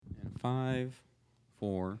5,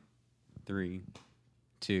 4, 3,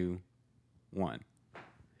 2, 1.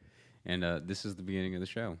 And this is the beginning of the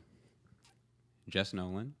show. Jess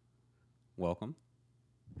Nolan, welcome.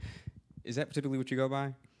 Is that typically what you go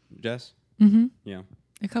by, Jess? Mm-hmm. Yeah.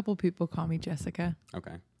 A couple people call me Jessica.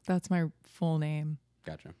 Okay. That's my full name.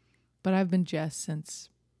 Gotcha. But I've been Jess since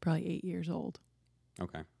probably 8 years old.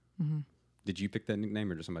 Okay. Mm-hmm. Did you pick that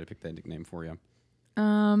nickname or did somebody pick that nickname for you?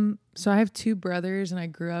 So I have two brothers, and I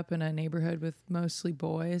grew up in a neighborhood with mostly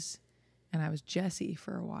boys, and I was Jessie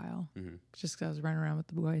for a while, just because I was running around with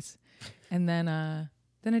the boys, and then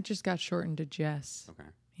it just got shortened to Jess. Okay.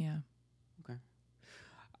 Yeah. Okay.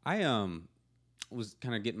 I was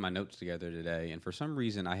kind of getting my notes together today, and for some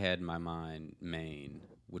reason I had in my mind Maine,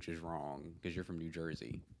 which is wrong because you're from New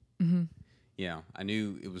Jersey. Mm-hmm. Yeah, I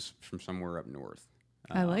knew it was from somewhere up north.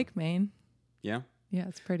 I like Maine. Yeah? Yeah,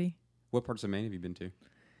 it's pretty. What parts of Maine have you been to?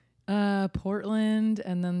 Portland,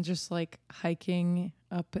 and then just like hiking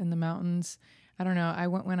up in the mountains. I don't know. I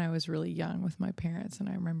went when I was really young with my parents, and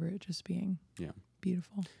I remember it just being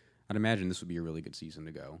beautiful. I'd imagine this would be a really good season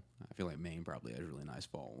to go. I feel like Maine probably has really nice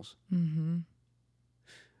falls. Mm-hmm.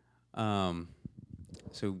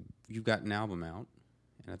 So you've got an album out,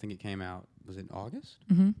 and I think it came out, was it August?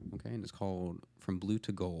 Mm-hmm. Okay, and it's called From Blue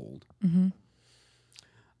to Gold. Mm-hmm.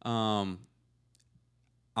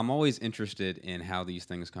 I'm always interested in how these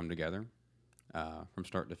things come together from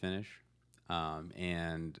start to finish.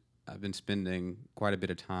 And I've been spending quite a bit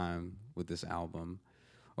of time with this album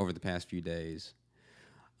over the past few days.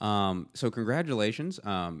 So congratulations.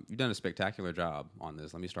 You've done a spectacular job on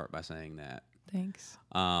this. Let me start by saying that. Thanks.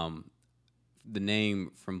 The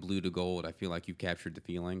name From Blue to Gold, I feel like you've captured the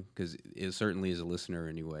feeling, because it certainly as a listener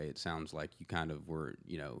anyway, it sounds like you kind of were,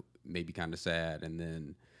 maybe kind of sad, and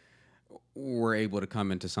then we're able to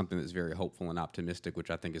come into something that's very hopeful and optimistic,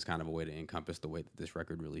 which I think is kind of a way to encompass the way that this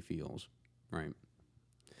record really feels, right?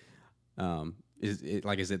 Is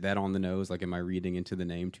it that on the nose? Like, am I reading into the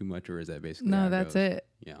name too much, or is that basically how No, it that's goes? it.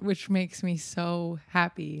 Yeah. Which makes me so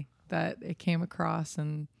happy that it came across,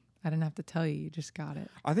 and I didn't have to tell you. You just got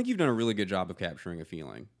it. I think you've done a really good job of capturing a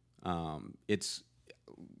feeling. It's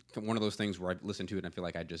one of those things where I listen to it and I feel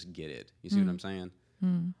like I just get it. You see what I'm saying?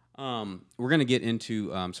 We're going to get into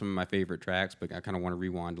some of my favorite tracks, but I kind of want to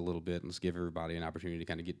rewind a little bit and let's give everybody an opportunity to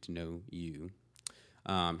kind of get to know you.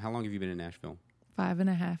 How long have you been in Nashville?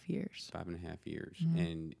 5.5 years. 5.5 years.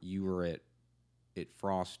 And you were at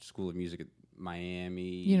Frost School of Music at Miami.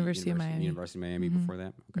 University of Miami. Before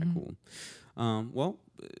that? Okay, cool. Well,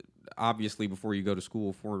 obviously, before you go to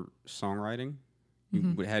school for songwriting,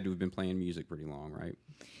 you had to have been playing music pretty long, right?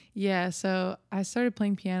 Yeah, so I started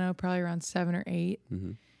playing piano probably around 7 or 8.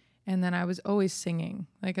 And then I was always singing.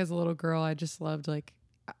 Like, as a little girl, I just loved,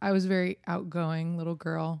 I was a very outgoing little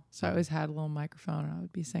girl. So I always had a little microphone, and I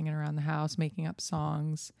would be singing around the house, making up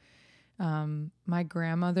songs. My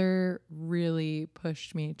grandmother really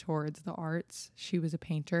pushed me towards the arts. She was a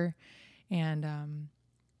painter, and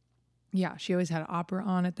she always had opera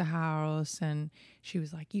on at the house, and she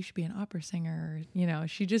was like, you should be an opera singer.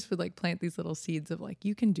 She just would plant these little seeds of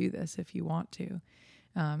you can do this if you want to.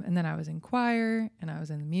 And then I was in choir, and I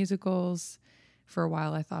was in the musicals. For a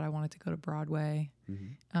while, I thought I wanted to go to Broadway.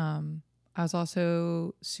 I was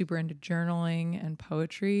also super into journaling and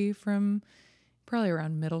poetry from probably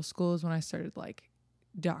around middle school is when I started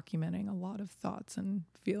documenting a lot of thoughts and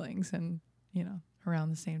feelings. And, around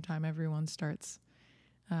the same time, everyone starts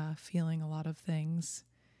feeling a lot of things.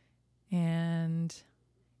 And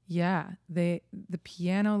the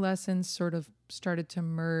piano lessons sort of started to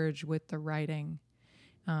merge with the writing.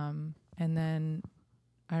 And then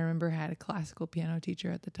I remember I had a classical piano teacher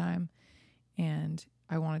at the time, and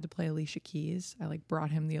I wanted to play Alicia Keys. I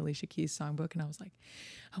brought him the Alicia Keys songbook, and I was like,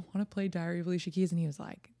 I want to play Diary of Alicia Keys. And he was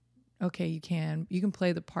like, okay, you can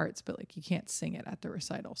play the parts, but you can't sing it at the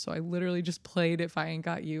recital. So I literally just played If I Ain't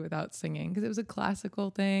Got You without singing, because it was a classical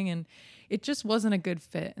thing and it just wasn't a good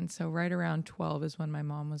fit. And so right around 12 is when my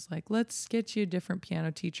mom was like, let's get you a different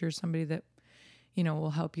piano teacher, somebody that,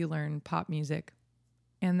 will help you learn pop music.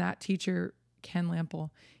 And that teacher, Ken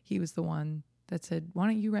Lample, he was the one that said, why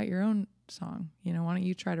don't you write your own song? Why don't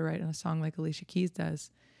you try to write a song like Alicia Keys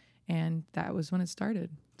does? And that was when it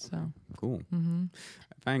started. So cool.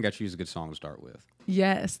 If I Ain't Got You is a good song to start with.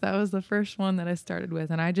 Yes, that was the first one that I started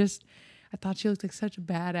with. And I thought she looked like such a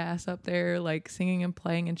badass up there, singing and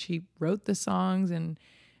playing. And she wrote the songs. And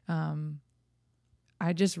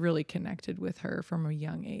I just really connected with her from a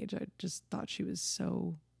young age. I just thought she was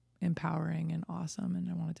so empowering and awesome. And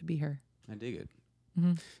I wanted to be her. I dig it.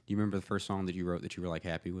 Do you remember the first song that you wrote that you were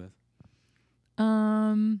happy with?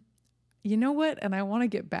 you know what? And I want to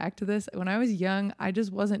get back to this. When I was young, I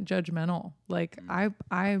just wasn't judgmental. Like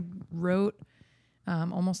I wrote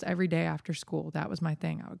almost every day after school. That was my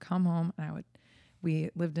thing. I would come home and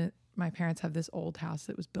my parents have this old house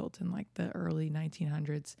that was built in like the early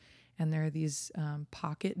 1900s. And there are these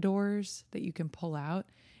pocket doors that you can pull out.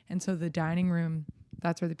 And so the dining room,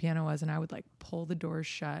 that's where the piano was. And I would like pull the doors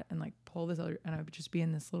shut and like pull this other, and I would just be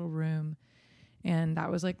in this little room. And that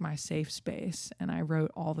was like my safe space. And I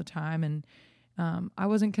wrote all the time. And I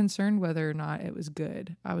wasn't concerned whether or not it was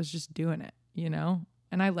good. I was just doing it, you know?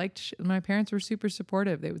 And I liked, my parents were super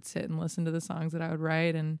supportive. They would sit and listen to the songs that I would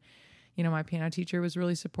write. And, you know, my piano teacher was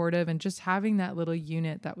really supportive. And just having that little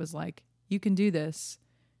unit that was like, you can do this.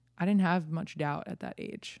 I didn't have much doubt at that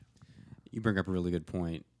age. You bring up a really good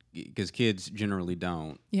point, because kids generally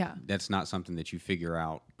don't. Yeah. That's not something that you figure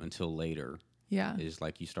out until later. Yeah. Is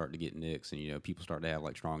like you start to get nicks, and you know people start to have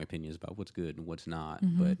like strong opinions about what's good and what's not.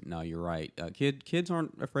 Mm-hmm. But no, you're right. Kids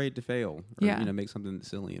aren't afraid to fail or you know make something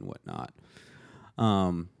silly and whatnot.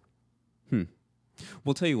 Well,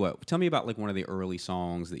 tell you what. Tell me about like one of the early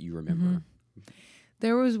songs that you remember. Mm-hmm.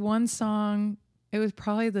 There was one song. It was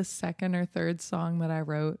probably the second or third song that I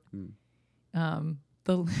wrote.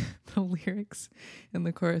 The lyrics in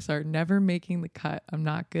the chorus are, "Never making the cut. I'm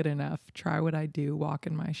not good enough. Try what I do. Walk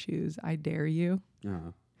in my shoes. I dare you."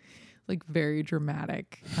 Uh-huh. Like very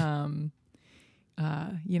dramatic, you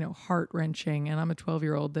know, heart wrenching. And I'm a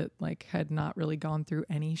 12-year-old that like had not really gone through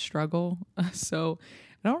any struggle. So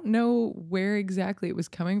I don't know where exactly it was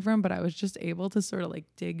coming from, but I was just able to sort of like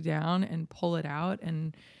dig down and pull it out.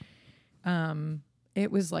 And, it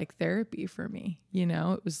was like therapy for me, you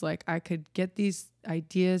know. It was like I could get these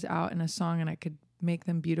ideas out in a song and I could make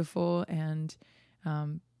them beautiful. And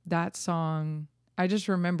that song, I just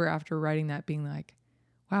remember after writing that being like,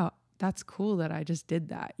 wow, that's cool that I just did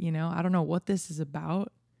that, you know. I don't know what this is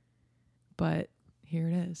about, but here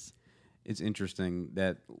it is. It's interesting,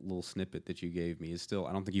 that little snippet that you gave me is still,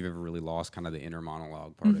 I don't think you've ever really lost kind of the inner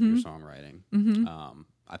monologue part of your songwriting.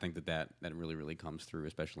 I think that really, really comes through,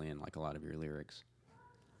 especially in like a lot of your lyrics.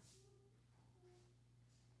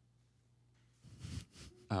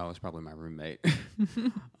 Oh, it's probably my roommate.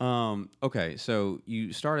 Okay, so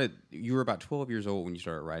you were about 12 years old when you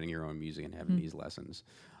started writing your own music and having these lessons.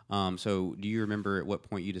 So do you remember at what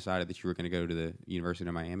point you decided that you were going to go to the University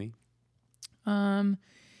of Miami?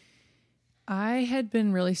 I had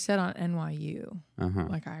been really set on NYU.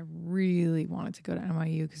 Like I really wanted to go to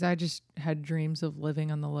NYU because I just had dreams of living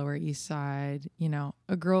on the Lower East Side. You know,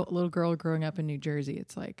 little girl growing up in New Jersey.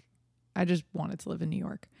 It's like, I just wanted to live in New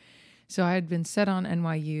York. So I had been set on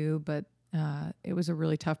NYU, but it was a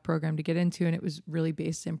really tough program to get into, and it was really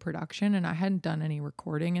based in production. And I hadn't done any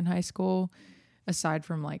recording in high school, aside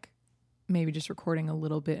from like maybe just recording a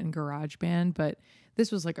little bit in GarageBand. But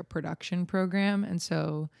this was like a production program, and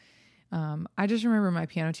so I just remember my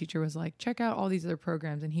piano teacher was like, check out all these other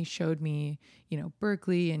programs. And he showed me, you know,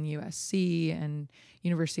 Berkeley and USC and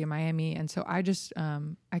University of Miami. And so I just,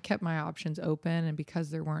 I kept my options open. And because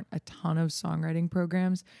there weren't a ton of songwriting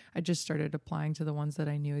programs, I just started applying to the ones that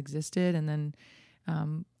I knew existed. And then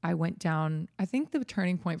I went down, I think the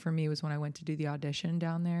turning point for me was when I went to do the audition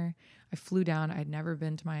down there. I flew down. I'd never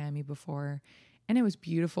been to Miami before. And it was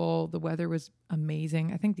beautiful. The weather was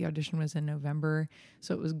amazing. I think the audition was in November,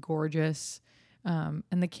 so it was gorgeous. And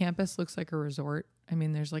the campus looks like a resort. I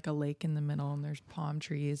mean, there's like a lake in the middle and there's palm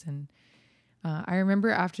trees. And I remember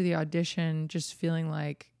after the audition just feeling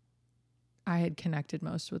like I had connected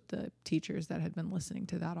most with the teachers that had been listening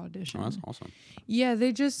to that audition. Oh, that's awesome. Yeah,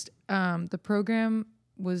 they just, the program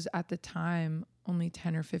was at the time only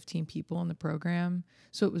 10 or 15 people in the program.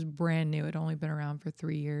 So it was brand new. It had only been around for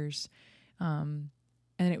 3 years. And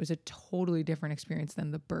it was a totally different experience than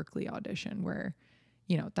the Berkeley audition where,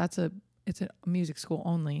 you know, it's a music school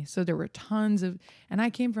only. So there were tons of, and I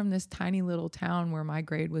came from this tiny little town where my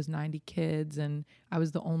grade was 90 kids and I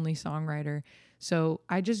was the only songwriter. So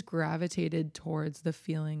I just gravitated towards the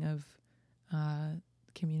feeling of,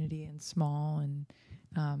 community and small. And,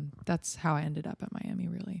 that's how I ended up at Miami,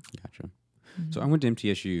 really. Gotcha. So I went to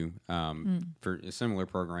MTSU for a similar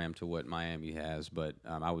program to what Miami has, but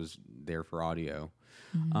I was there for audio.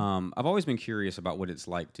 I've always been curious about what it's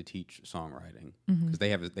like to teach songwriting because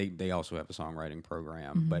they also have a songwriting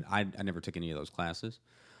program, but I never took any of those classes.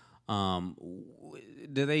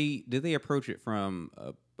 Do they approach it from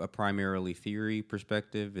a primarily theory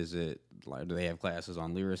perspective? Is it like, do they have classes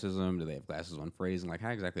on lyricism? Do they have classes on phrasing? Like, how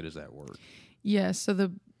exactly does that work? Yeah. So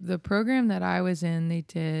the program that I was in, they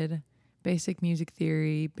did basic music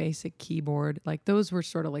theory, basic keyboard. Like those were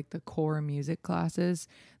sort of like the core music classes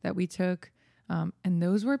that we took. And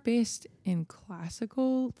those were based in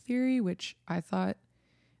classical theory, which I thought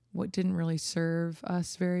what didn't really serve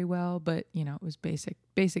us very well, but it was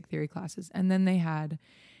basic theory classes. And then they had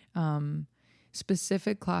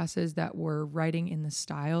specific classes that were writing in the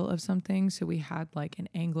style of something. So we had like an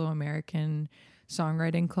Anglo-American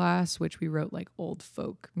songwriting class, which we wrote like old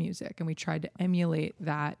folk music, and we tried to emulate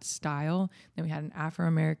that style. Then we had an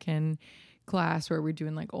Afro-American class where we're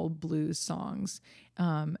doing like old blues songs.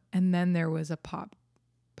 And then there was a pop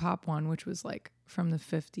one, which was like from the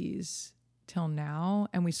 50s till now,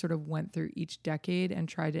 and we sort of went through each decade and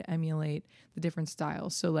tried to emulate the different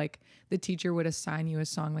styles. So like the teacher would assign you a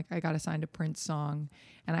song, like I got assigned a Prince song,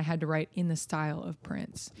 and I had to write in the style of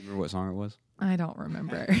Prince. Do you remember what song it was? I don't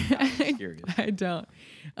remember. I'm curious. I don't.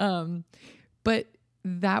 But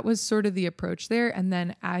that was sort of the approach there. And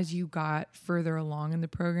then as you got further along in the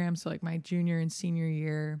program, so like my junior and senior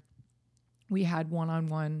year, we had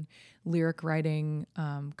one-on-one lyric writing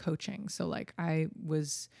coaching. So like I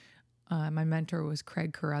was... my mentor was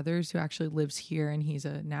Craig Carruthers, who actually lives here, and he's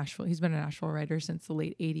been a Nashville writer since the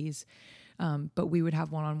late 80s. But we would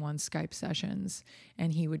have one-on-one Skype sessions,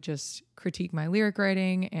 and he would just critique my lyric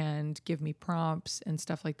writing and give me prompts and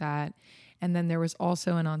stuff like that. And then there was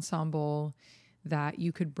also an ensemble that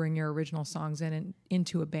you could bring your original songs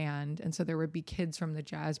into a band. And so there would be kids from the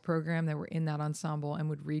jazz program that were in that ensemble and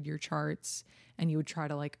would read your charts, and you would try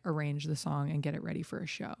to like arrange the song and get it ready for a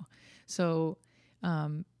show. So,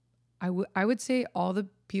 I would say all the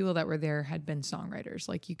people that were there had been songwriters.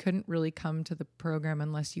 Like you couldn't really come to the program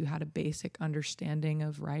unless you had a basic understanding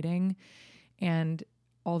of writing. And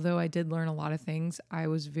although I did learn a lot of things, I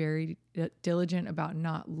was very diligent about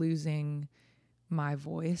not losing my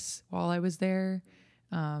voice while I was there.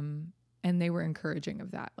 And they were encouraging of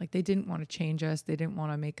that. Like they didn't want to change us. They didn't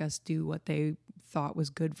want to make us do what they thought was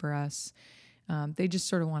good for us. They just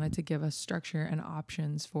sort of wanted to give us structure and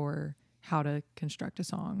options for how to construct a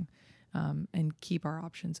song. And keep our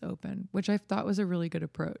options open, which I thought was a really good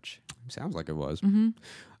approach. Sounds like it was. Mm-hmm.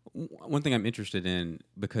 One thing I'm interested in,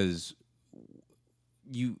 because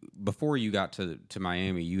before you got to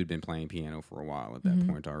Miami, you had been playing piano for a while at that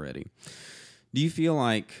point already. Do you feel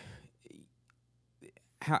like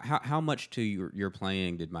how much to your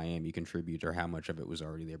playing did Miami contribute, or how much of it was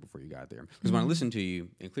already there before you got there? Because when I listen to you,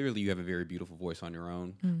 and clearly you have a very beautiful voice on your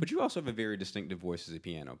own, but you also have a very distinctive voice as a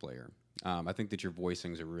piano player. I think that your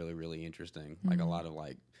voicings are really, really interesting. Like a lot of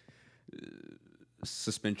like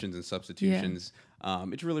suspensions and substitutions. Yeah.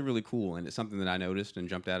 It's really, really cool, and it's something that I noticed and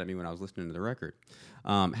jumped out at me when I was listening to the record.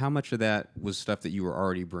 How much of that was stuff that you were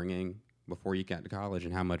already bringing before you got to college,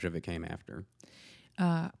 and how much of it came after?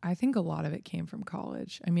 I think a lot of it came from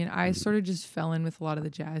college. I mean, I sort of just fell in with a lot of the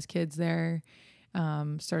jazz kids there.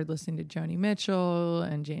 Started listening to Joni Mitchell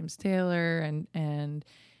and James Taylor, and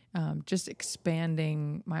just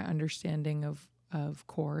expanding my understanding of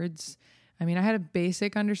chords. I mean, I had a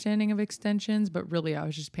basic understanding of extensions, but really I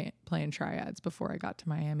was just playing triads before I got to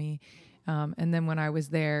Miami. And then when I was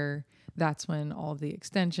there, that's when all the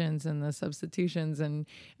extensions and the substitutions and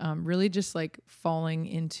really just like falling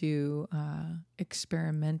into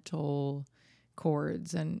experimental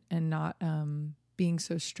chords and not being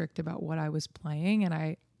so strict about what I was playing. And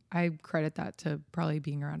I credit that to probably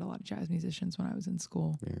being around a lot of jazz musicians when I was in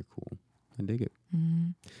school. Very cool. I dig it. Mm-hmm.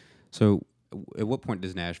 So at what point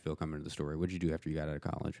does Nashville come into the story? What did you do after you got out of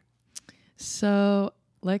college? So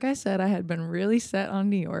like I said, I had been really set on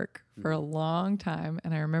New York for a long time.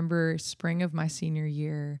 And I remember spring of my senior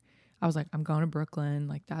year, I was like, I'm going to Brooklyn.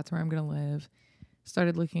 Like, that's where I'm going to live.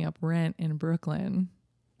 Started looking up rent in Brooklyn.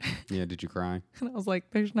 Yeah, did you cry? And I was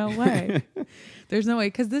like, there's no way. There's no way.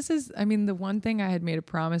 Because the one thing I had made a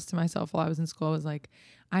promise to myself while I was in school was like,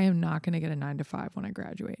 I am not going to get a 9-to-5 when I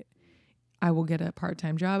graduate. I will get a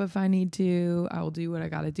part-time job if I need to. I will do what I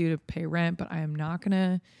got to do to pay rent, but I am not going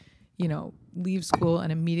to, leave school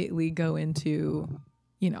and immediately go into,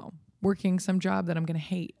 working some job that I'm going to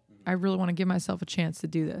hate. I really want to give myself a chance to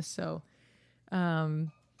do this. So,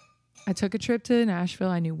 I took a trip to Nashville.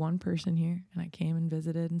 I knew one person here, and I came and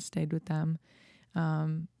visited and stayed with them.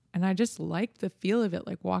 And I just liked the feel of it,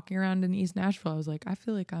 like walking around in East Nashville. I was like, I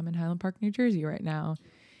feel like I'm in Highland Park, New Jersey right now.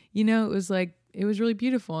 It was really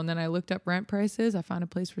beautiful. And then I looked up rent prices. I found a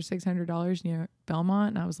place for $600 near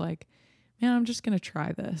Belmont, and I was like, man, I'm just going to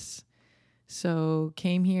try this. So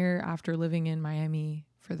came here after living in Miami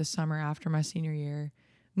for the summer after my senior year,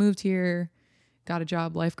 moved here, got a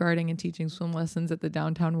job lifeguarding and teaching swim lessons at the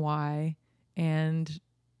downtown Y, and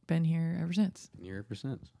been here ever since.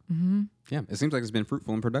 Mm-hmm. Yeah, it seems like it's been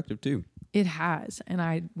fruitful and productive too. It has, and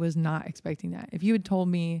I was not expecting that. If you had told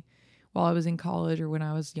me while I was in college or when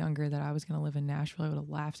I was younger that I was going to live in Nashville, I would have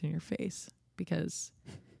laughed in your face because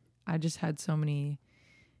I just had so many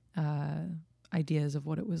ideas of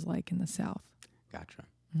what it was like in the South. Gotcha.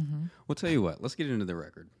 Well, tell you what, let's get into the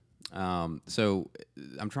record. So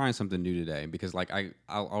I'm trying something new today because like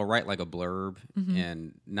I'll write like a blurb,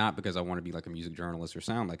 and not because I want to be like a music journalist or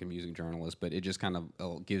sound like a music journalist, but it just kind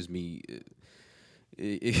of gives me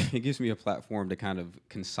it gives me a platform to kind of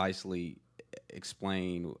concisely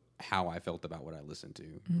explain how I felt about what I listened to,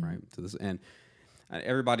 right? So this, and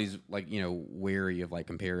everybody's like, you know, wary of like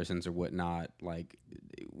comparisons or whatnot. Like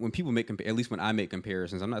when people make, at least when I make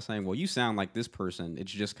comparisons, I'm not saying, well, you sound like this person.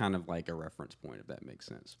 It's just kind of like a reference point, if that makes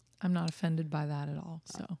sense. I'm not offended by that at all.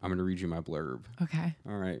 So I'm going to read you my blurb. Okay.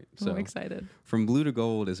 All right. So I'm excited. From Blue to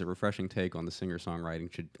Gold is a refreshing take on the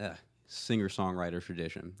singer-songwriter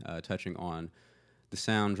tradition, touching on the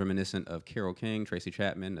sounds reminiscent of Carole King, Tracy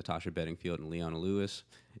Chapman, Natasha Bedingfield, and Leona Lewis.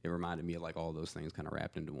 It reminded me of like all those things kind of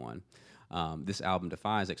wrapped into one. This album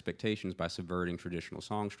defies expectations by subverting traditional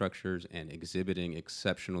song structures and exhibiting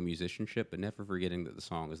exceptional musicianship, but never forgetting that the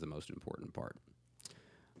song is the most important part.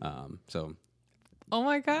 So, oh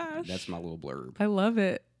my gosh, that's my little blurb. I love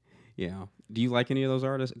it. Yeah. Do you like any of those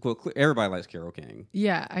artists? Well, everybody likes Carole King.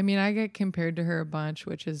 Yeah. I mean, I get compared to her a bunch,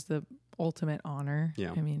 which is the ultimate honor.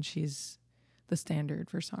 Yeah. I mean, she's the standard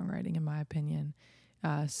for songwriting, in my opinion.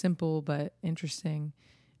 Simple but interesting.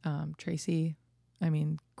 Tracy, I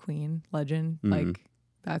mean, Queen, legend. Like,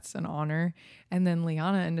 that's an honor. And then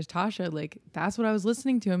Leona and Natasha, like, that's what I was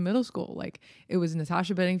listening to in middle school. Like, it was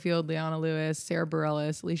Natasha Bedingfield, Leona Lewis, Sarah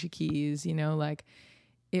Bareilles, Alicia Keys, you know, like,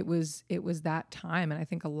 it was that time. And I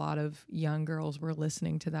think a lot of young girls were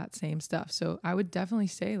listening to that same stuff. So I would definitely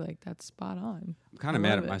say, like, that's spot on. I'm kind of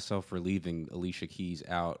mad at myself for leaving Alicia Keys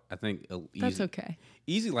out. I think that's okay.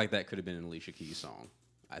 Easy Like That could have been an Alicia Keys song,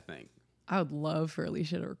 I think. I would love for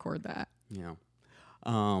Alicia to record that. Yeah.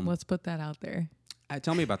 Let's put that out there.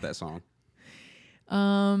 Tell me about that song.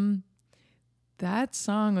 That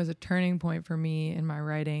song was a turning point for me in my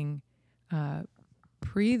writing.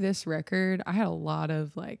 Pre this record, I had a lot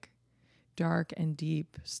of like dark and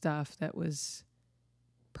deep stuff that was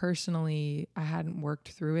personally, I hadn't worked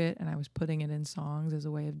through it, and I was putting it in songs as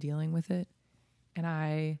a way of dealing with it. And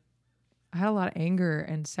I had a lot of anger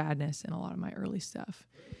and sadness in a lot of my early stuff.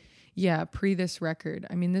 Yeah, pre this record.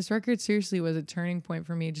 I mean, this record seriously was a turning point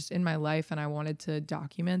for me just in my life, and I wanted to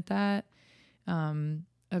document that,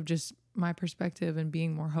 of just my perspective and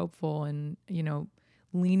being more hopeful and, you know,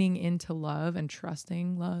 leaning into love and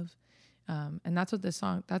trusting love. And that's what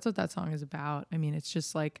that song is about. I mean, it's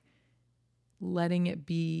just like letting it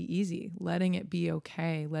be easy, letting it be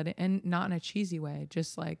okay, and not in a cheesy way,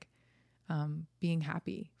 just like being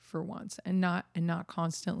happy for once, and not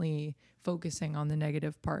constantly focusing on the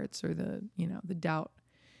negative parts or the, you know, the doubt.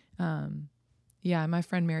 Yeah, my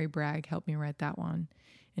friend Mary Bragg helped me write that one.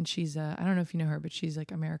 And she's, I don't know if you know her, but she's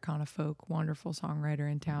like Americana folk, wonderful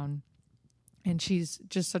songwriter in town. And she's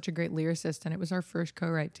just such a great lyricist. And it was our first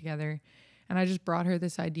co-write together. And I just brought her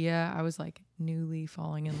this idea. I was like newly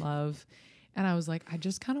falling in love. And I was like, I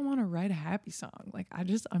just kind of want to write a happy song. Like,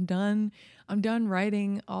 I'm done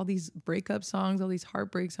writing all these breakup songs, all these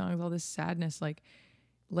heartbreak songs, all this sadness. Like,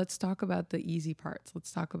 let's talk about the easy parts.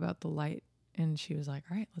 Let's talk about the light. And she was like,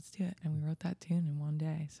 all right, let's do it. And we wrote that tune in one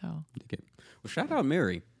day. So, well, shout out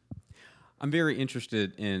Mary. I'm very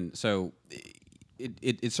interested in, so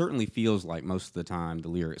it certainly feels like most of the time the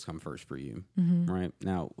lyrics come first for you, right?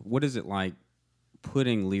 Now, what is it like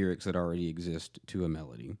putting lyrics that already exist to a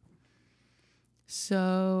melody?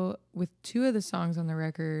 So with two of the songs on the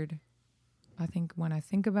record, I think When I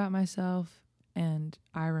Think About Myself and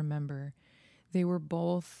I Remember, they were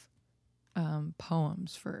both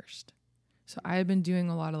poems first. So I had been doing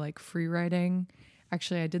a lot of like free writing.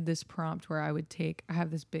 Actually, I did this prompt where I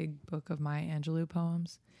have this big book of Maya Angelou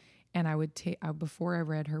poems, and I would before I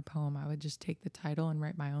read her poem, I would just take the title and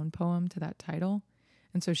write my own poem to that title.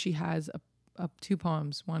 And so she has two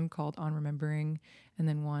poems, one called On Remembering and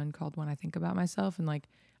then one called When I Think About Myself. And like,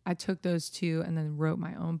 I took those two and then wrote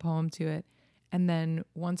my own poem to it. And then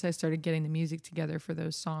once I started getting the music together for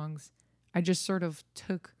those songs, I just sort of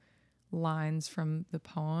took lines from the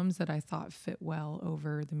poems that I thought fit well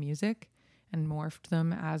over the music and morphed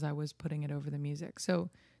them as I was putting it over the music. So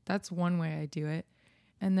that's one way I do it.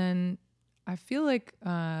 And then I feel like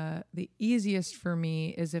the easiest for me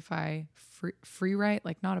is if I free write,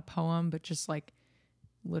 like not a poem, but just like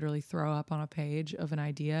literally throw up on a page of an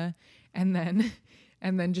idea, and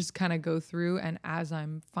then just kind of go through, and as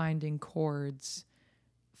I'm finding chords,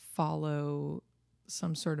 follow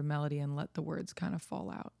some sort of melody and let the words kind of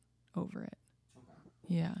fall out over it. Okay.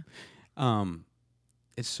 Yeah.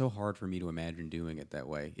 it's so hard for me to imagine doing it that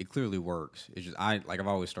way. It clearly works. It's just I've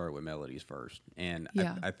always started with melodies first, and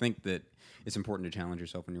Yeah. I think that it's important to challenge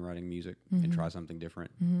yourself when you're writing music and try something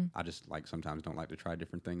different. I just sometimes don't like to try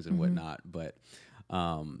different things and whatnot, but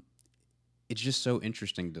it's just so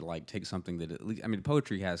interesting to take something that at least, I mean,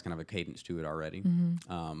 poetry has kind of a cadence to it already,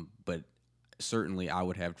 but certainly I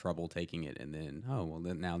would have trouble taking it and then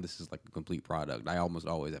now this is like a complete product. I almost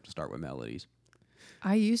always have to start with melodies.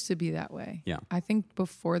 I used to be that way. Yeah. I think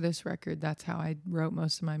before this record, that's how I wrote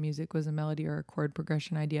most of my music, was a melody or a chord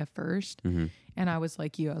progression idea first. And I was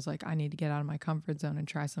like you. I was like, I need to get out of my comfort zone and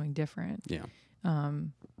try something different. Yeah.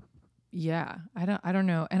 Yeah. I don't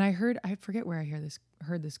know. And I forget where I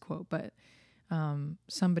heard this quote, but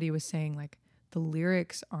somebody was saying like the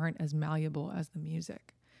lyrics aren't as malleable as the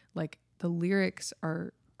music. Like the lyrics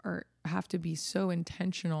have to be so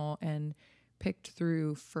intentional and picked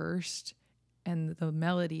through first, and the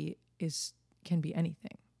melody can be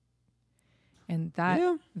anything. And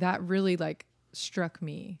that really like struck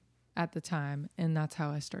me at the time, and that's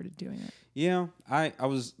how I started doing it. Yeah, I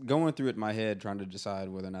was going through it in my head trying to decide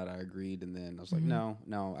whether or not I agreed, and then I was like, no,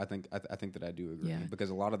 I think that I do agree,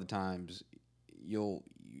 because a lot of the times you'll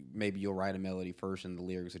write a melody first, and the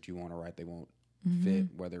lyrics that you want to write, they won't fit,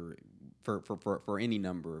 whether for any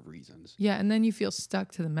number of reasons. Yeah, and then you feel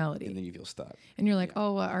stuck to the melody. And then you feel stuck. And you're like,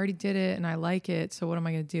 oh, well, I already did it and I like it, so what am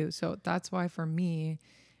I going to do? So that's why for me,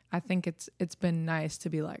 I think it's been nice to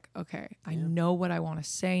be like, okay, I know what I want to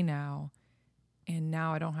say now, and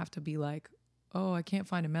now I don't have to be like, oh, I can't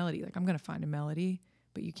find a melody. Like, I'm going to find a melody,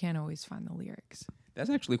 but you can't always find the lyrics.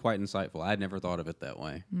 That's actually quite insightful. I'd never thought of it that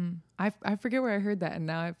way. I forget where I heard that, and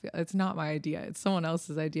now I feel it's not my idea. It's someone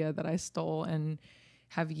else's idea that I stole and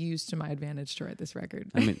have used to my advantage to write this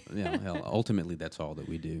record. I mean, hell, ultimately that's all that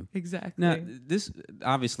we do. Exactly. Now, this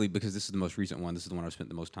obviously, because this is the most recent one, this is the one I've spent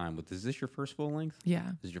the most time with. Is this your first full length? Yeah.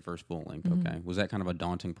 This is your first full length. Okay. Was that kind of a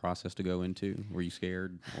daunting process to go into? Were you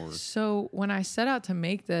scared? Or So when I set out to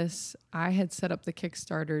make this, I had set up the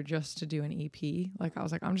Kickstarter just to do an EP. Like I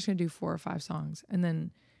was like, I'm just gonna do 4 or 5 songs, and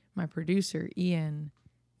then my producer Ian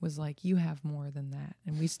was like, you have more than that.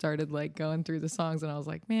 And we started like going through the songs, and I was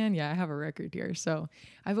like, man, yeah, I have a record here. So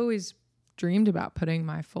I've always dreamed about putting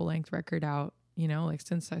my full length record out, like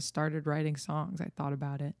since I started writing songs, I thought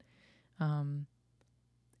about it.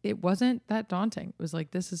 It wasn't that daunting. It was like,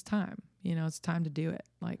 this is time, it's time to do it.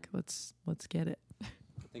 Like, let's get it. I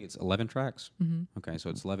think it's 11 tracks. Okay. So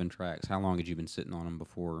it's 11 tracks. How long had you been sitting on them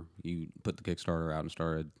before you put the Kickstarter out and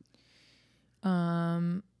started?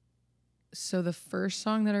 So the first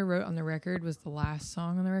song that I wrote on the record was the last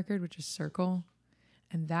song on the record, which is Circle.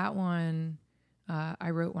 And that one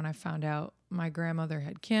I wrote when I found out my grandmother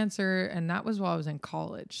had cancer, and that was while I was in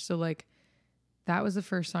college. So like that was the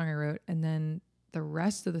first song I wrote. And then the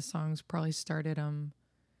rest of the songs probably started I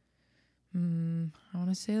want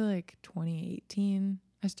to say like 2018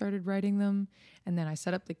 I started writing them. And then I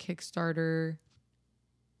set up the Kickstarter,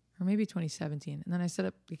 or maybe 2017. And then I set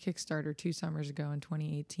up the Kickstarter 2 summers ago in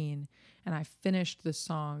 2018, and I finished the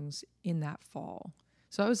songs in that fall.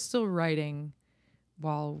 So I was still writing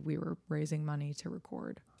while we were raising money to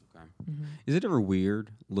record. Okay. Is it ever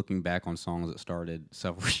weird looking back on songs that started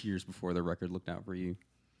several years before the record looked out for you?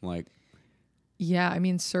 Like, yeah, I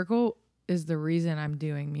mean, Circle is the reason I'm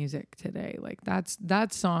doing music today. Like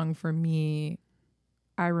that song for me,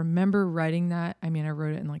 I remember writing that. I mean, I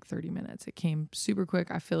wrote it in like 30 minutes. It came super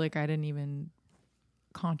quick. I feel like I didn't even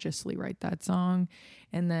consciously write that song.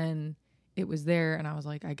 And then it was there, and I was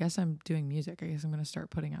like, I guess I'm doing music. I guess I'm going to start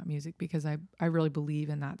putting out music, because I really believe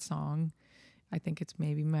in that song. I think it's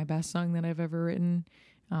maybe my best song that I've ever written.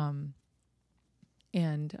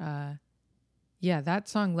 Yeah, that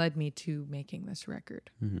song led me to making this record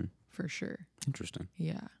for sure. Interesting.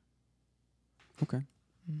 Yeah. Okay.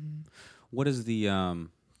 What is the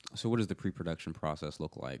what does the pre-production process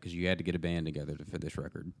look like? Because you had to get a band together for this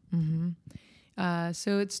record.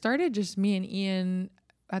 So it started just me and Ian.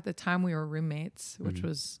 At the time, we were roommates, which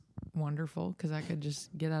was wonderful because I could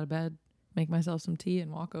just get out of bed, make myself some tea, and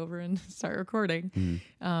walk over and start recording.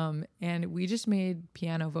 And we just made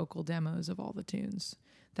piano vocal demos of all the tunes.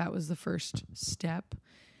 That was the first step.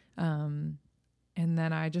 And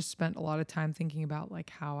then I just spent a lot of time thinking about like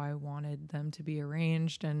how I wanted them to be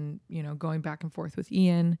arranged, and, going back and forth with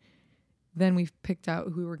Ian. Then we picked out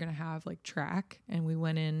who we were going to have like track, and we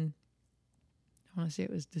went in, I want to say it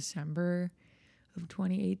was December of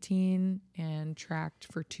 2018, and tracked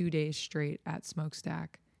for 2 days straight at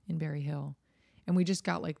Smokestack in Berry Hill. And we just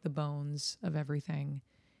got like the bones of everything.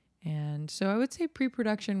 And so I would say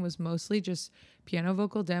pre-production was mostly just piano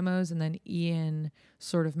vocal demos, and then Ian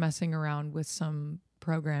sort of messing around with some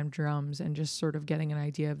programmed drums and just sort of getting an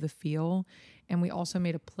idea of the feel. And we also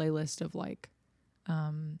made a playlist of like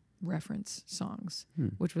reference songs,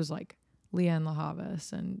 which was like Leanne La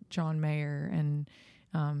Havas and John Mayer, and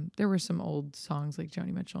there were some old songs like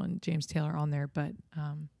Joni Mitchell and James Taylor on there, but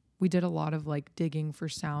we did a lot of like digging for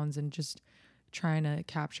sounds and just trying to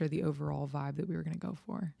capture the overall vibe that we were going to go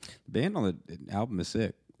for. The band on the album is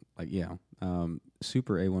sick. Like, yeah,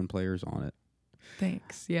 super A1 players on it.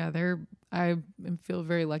 Thanks. Yeah, I feel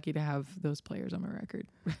very lucky to have those players on my record.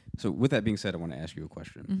 So with that being said, I want to ask you a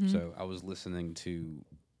question. Mm-hmm. So I was listening to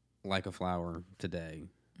Like a Flower today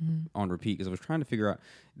on repeat because I was trying to figure out,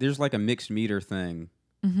 there's like a mixed meter thing.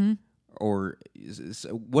 Mm-hmm. Or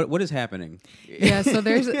what is happening? Yeah, so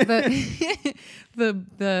there's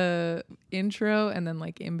the intro, and then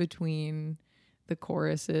like in between the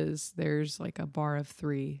choruses, there's like a bar of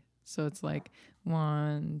 3. So it's like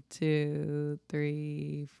 1, 2,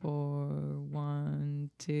 3, 4, 1,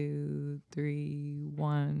 2, 3,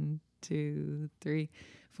 1, 2, 3,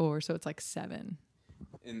 4. So it's like 7.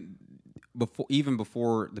 And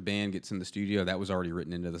before the band gets in the studio, that was already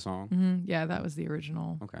written into the song? Mm-hmm. Yeah, that was the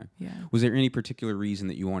original. Okay. Yeah. Was there any particular reason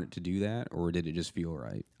that you wanted to do that, or did it just feel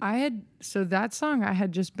right? So that song, I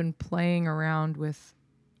had just been playing around with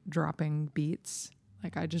dropping beats.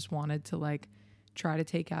 Like I just wanted to like try to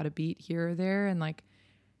take out a beat here or there, and like,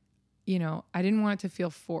 you know, I didn't want it to feel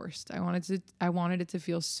forced. I wanted it to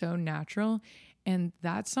feel so natural. And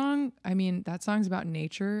that song's about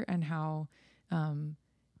nature and how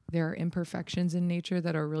there are imperfections in nature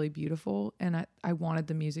that are really beautiful, and I wanted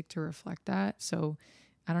the music to reflect that. So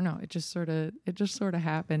I don't know, it just sort of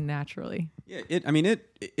happened naturally. Yeah,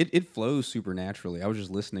 it flows super naturally. I was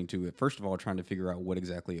just listening to it, first of all, trying to figure out what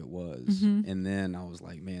exactly it was, and then I was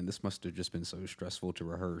like, man, this must have just been so stressful to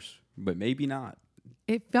rehearse, but maybe not.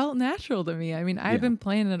 It felt natural to me. I mean, I had been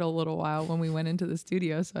playing it a little while when we went into the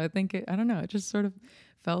studio, so I think it just sort of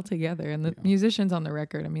fell together. And the musicians on the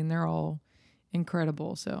record, I mean, they're all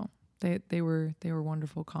incredible. So they were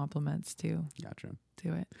wonderful compliments to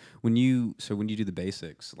it. When you do the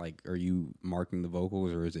basics, like, are you marking the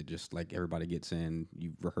vocals, or is it just like everybody gets in,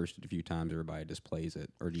 you've rehearsed it a few times, everybody just plays it,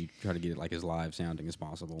 or do you try to get it like as live sounding as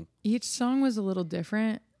possible? Each song was a little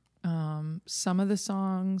different. Some of the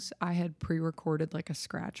songs I had pre-recorded like a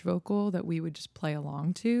scratch vocal that we would just play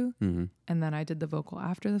along to, and then I did the vocal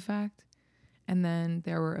after the fact. And then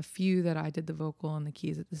there were a few that I did the vocal and the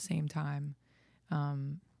keys at the same time.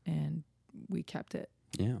 And we kept it.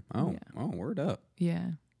 Yeah. Oh, word up.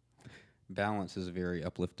 Yeah. Balance is a very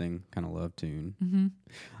uplifting kind of love tune.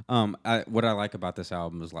 Mm-hmm. What I like about this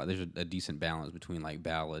album is like there's a decent balance between like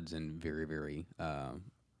ballads and very, very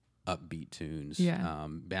upbeat tunes. Yeah.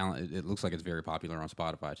 It looks like it's very popular on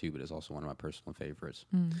Spotify too, but it's also one of my personal favorites.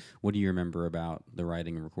 What do you remember about the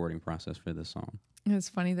writing and recording process for this song? It's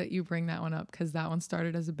funny that you bring that one up because that one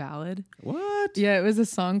started as a ballad. What? Yeah, it was a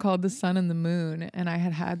song called The Sun and the Moon, and I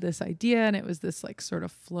had this idea, and it was this like sort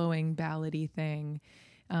of flowing ballady thing.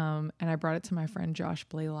 And I brought it to my friend Josh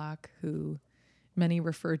Blaylock, who many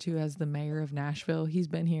refer to as the mayor of Nashville. He's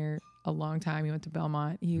been here a long time. He went to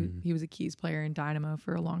Belmont. He was a keys player in Dynamo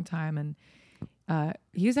for a long time, and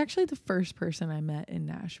he was actually the first person I met in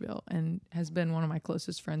Nashville and has been one of my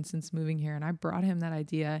closest friends since moving here. And I brought him that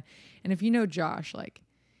idea. And if you know Josh, like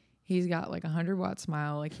he's got like 100-watt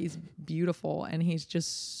smile, like he's beautiful and he's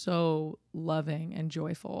just so loving and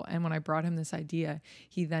joyful. And when I brought him this idea,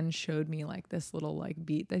 he then showed me like this little like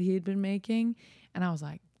beat that he had been making. And I was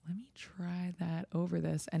like, let me try that over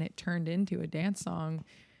this. And it turned into a dance song,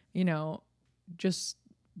 you know, just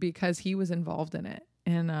because he was involved in it.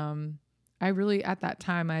 And, I really, at that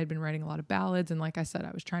time, I had been writing a lot of ballads. And like I said, I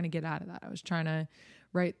was trying to get out of that. I was trying to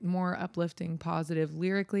write more uplifting, positive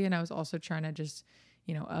lyrically. And I was also trying to just,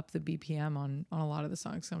 you know, up the BPM on a lot of the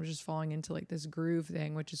songs. So I was just falling into like this groove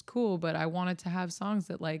thing, which is cool. But I wanted to have songs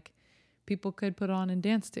that like people could put on and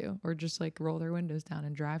dance to, or just like roll their windows down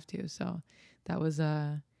and drive to. So that was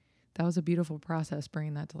a beautiful process,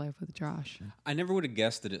 bringing that to life with Josh. I never would have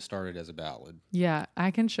guessed that it started as a ballad. Yeah, I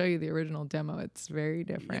can show you the original demo. It's very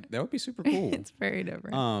different. That would be super cool. It's very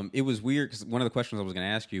different. It was weird because one of the questions I was going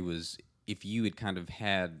to ask you was if you had kind of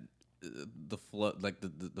had the flow, like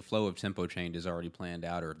the flow of tempo changes already planned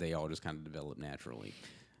out, or if they all just kind of developed naturally.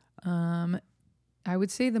 I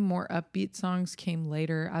would say the more upbeat songs came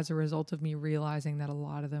later as a result of me realizing that a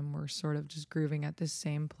lot of them were sort of just grooving at this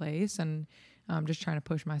same place, and just trying to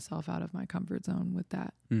push myself out of my comfort zone with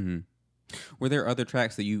that. Mm-hmm. Were there other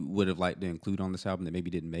tracks that you would have liked to include on this album that maybe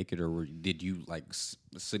didn't make it, or did you like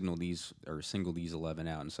single these 11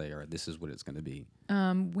 out and say, all right, this is what it's going to be?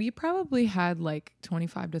 We probably had like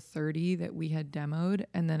 25 to 30 that we had demoed,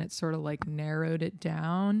 and then it sort of like narrowed it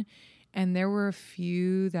down. And there were a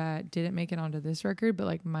few that didn't make it onto this record, but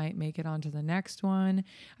like might make it onto the next one.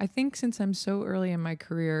 I think since I'm so early in my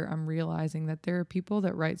career, I'm realizing that there are people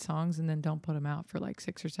that write songs and then don't put them out for like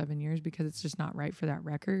 6 or 7 years because it's just not right for that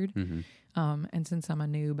record. And since I'm a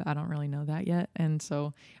noob, I don't really know that yet. And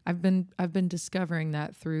so I've been discovering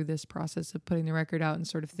that through this process of putting the record out and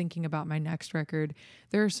sort of thinking about my next record.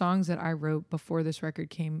 There are songs that I wrote before this record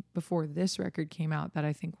came out that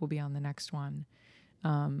I think will be on the next one.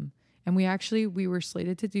 And we were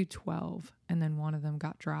slated to do 12, and then one of them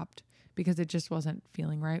got dropped because it just wasn't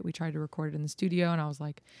feeling right. We tried to record it in the studio, and I was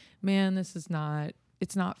like, man, it's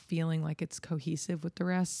not feeling like it's cohesive with the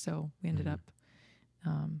rest. So we ended up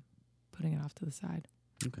putting it off to the side.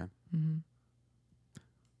 Okay.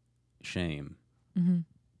 Shame.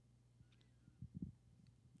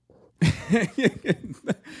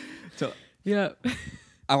 So yeah,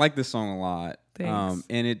 I like this song a lot. Thanks.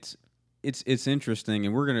 And it's interesting,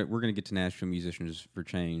 and we're gonna get to Nashville Musicians for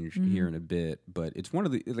Change here in a bit. But it's one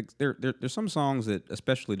of the like there's some songs that,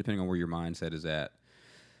 especially depending on where your mindset is at,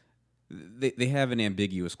 they have an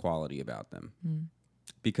ambiguous quality about them,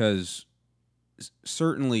 because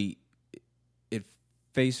certainly at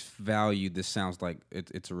face value this sounds like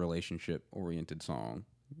it's a relationship oriented song,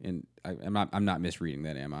 and I'm not misreading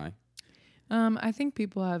that, am I? I think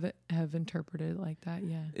people have interpreted it like that.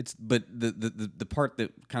 Yeah. But the part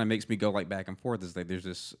that kind of makes me go like back and forth is like there's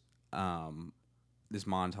this this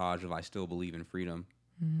montage of I still believe in freedom,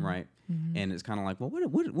 right? And it's kind of like, well,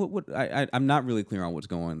 what I'm not really clear on what's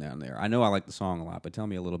going on there. I know I like the song a lot, but tell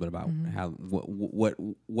me a little bit about how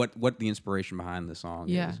what the inspiration behind the song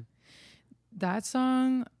is. That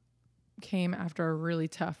song came after a really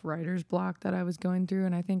tough writer's block that I was going through,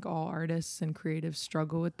 and I think all artists and creatives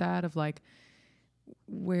struggle with that of like,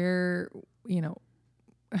 where,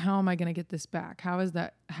 how am I going to get this back? How is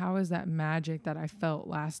that magic that I felt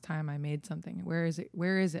last time I made something? Where is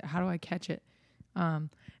it? How do I catch it? And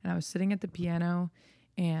I was sitting at the piano,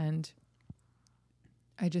 and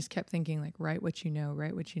I just kept thinking like, write what you know.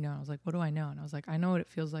 I was like, what do I know? And I was like, I know what it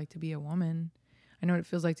feels like to be a woman. I know what it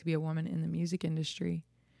feels like to be a woman in the music industry.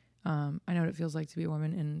 I know what it feels like to be a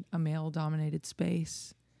woman in a male-dominated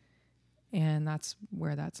space, and that's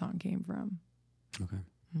where that song came from. Okay.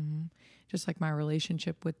 Just like my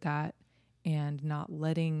relationship with that, and not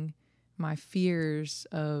letting my fears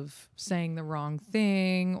of saying the wrong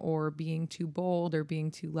thing or being too bold or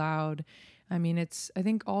being too loud. I mean, I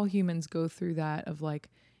think all humans go through that of like,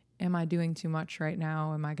 am I doing too much right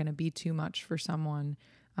now? Am I going to be too much for someone?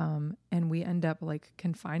 And we end up like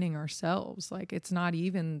confining ourselves. Like it's not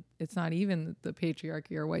even the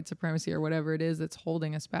patriarchy or white supremacy or whatever it is that's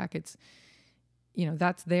holding us back. It's,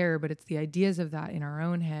 that's there, but it's the ideas of that in our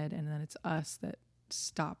own head. And then it's us that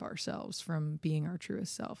stop ourselves from being our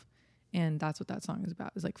truest self. And that's what that song is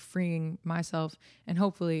about, is like freeing myself, and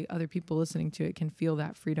hopefully other people listening to it can feel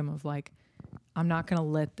that freedom of like, I'm not going to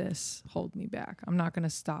let this hold me back. I'm not going to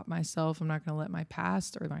stop myself. I'm not going to let my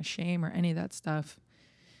past or my shame or any of that stuff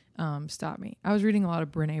stop me. I was reading a lot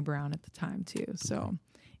of Brené Brown at the time too. So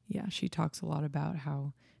yeah, she talks a lot about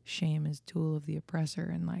how shame is tool of the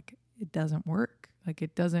oppressor, and like, it doesn't work. Like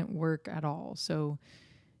it doesn't work at all. So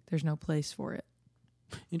there's no place for it.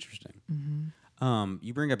 Interesting.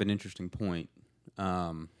 You bring up an interesting point.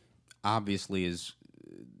 Obviously, as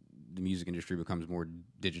the music industry becomes more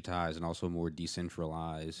digitized and also more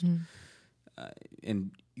decentralized,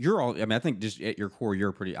 and I think just at your core, you're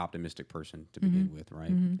a pretty optimistic person to begin with,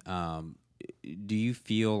 right? Do you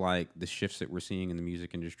feel like the shifts that we're seeing in the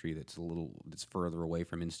music industry that's further away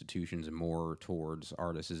from institutions and more towards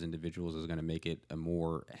artists as individuals is going to make it a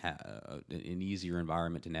more an easier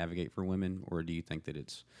environment to navigate for women? Or do you think that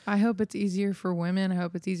it's... I hope it's easier for women. I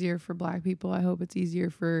hope it's easier for Black people. I hope it's easier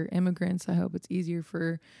for immigrants. I hope it's easier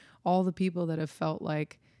for all the people that have felt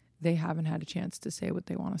like they haven't had a chance to say what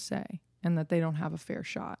they want to say, and that they don't have a fair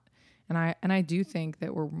shot. And I do think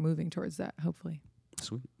that we're moving towards that, hopefully.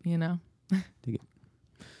 Sweet. Dig it.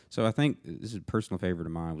 So I think this is a personal favorite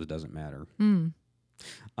of mine was Doesn't Matter.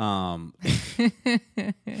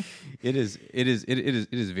 It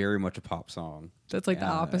is very much a pop song. That's like the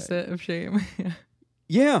opposite of Shame.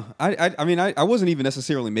 Yeah. I mean, I wasn't even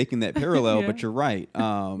necessarily making that parallel, but you're right.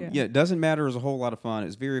 It Doesn't Matter is a whole lot of fun.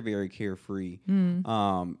 It's very, very carefree.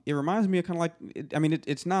 It reminds me of kind of like,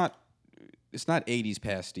 it's not 80s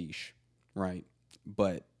pastiche, right?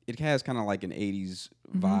 But it has kind of like an 80s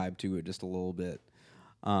vibe to it just a little bit.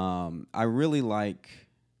 I really like,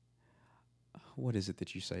 what is it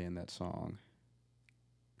that you say in that song?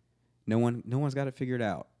 No one's got it figured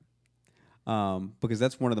out. Because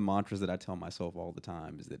that's one of the mantras that I tell myself all the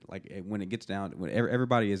time is that like when it gets down, when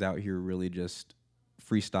everybody is out here really just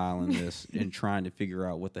freestyling this and trying to figure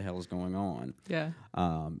out what the hell is going on. Yeah.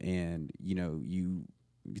 And you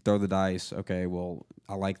throw the dice. Okay, well,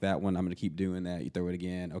 I like that one. I'm going to keep doing that. You throw it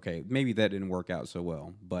again. Okay, maybe that didn't work out so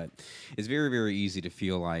well. But it's very, very easy to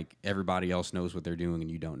feel like everybody else knows what they're doing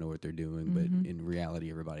and you don't know what they're doing. Mm-hmm. But in reality,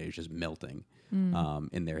 everybody is just melting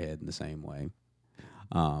in their head in the same way.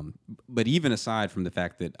 But even aside from the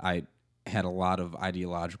fact that I had a lot of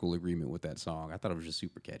ideological agreement with that song, I thought it was just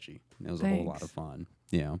super catchy. It was a whole lot of fun.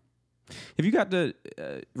 Yeah. Have you got to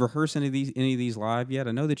rehearse any of these live yet?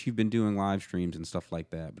 I know that you've been doing live streams and stuff like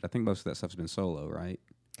that, but I think most of that stuff's been solo, right?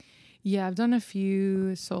 Yeah, I've done a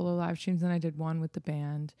few solo live streams, and I did one with the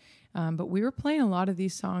band. But we were playing a lot of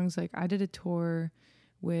these songs. Like I did a tour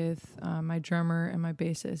with my drummer and my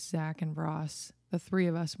bassist, Zach and Ross. The three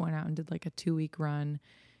of us went out and did like a 2-week run.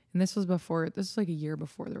 And this was like a year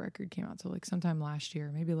before the record came out. So like sometime last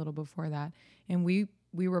year, maybe a little before that. And we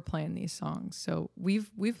were playing these songs. So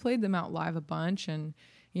we've played them out live a bunch. And,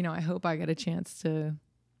 I hope I get a chance to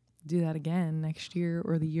do that again next year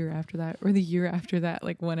or the year after that or the year after that,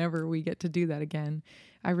 like whenever we get to do that again.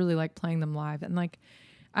 I really like playing them live. And like,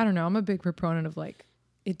 I don't know, I'm a big proponent of like,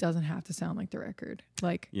 it doesn't have to sound like the record.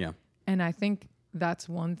 Like, yeah. And I think that's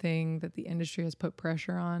one thing that the industry has put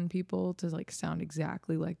pressure on people to like sound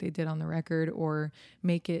exactly like they did on the record or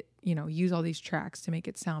make it, use all these tracks to make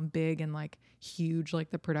it sound big and like huge,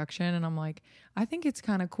 like the production. And I'm like, I think it's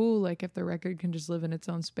kind of cool. Like if the record can just live in its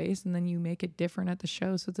own space and then you make it different at the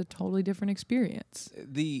show. So it's a totally different experience.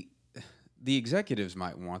 The executives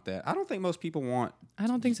might want that. I don't think most people want. I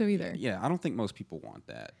don't think so either. Yeah. I don't think most people want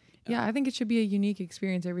that. Yeah, I think it should be a unique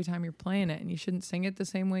experience every time you're playing it, and you shouldn't sing it the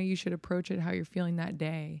same way. You should approach it how you're feeling that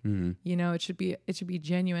day. Mm-hmm. It should be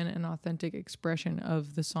genuine and authentic expression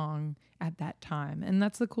of the song at that time. And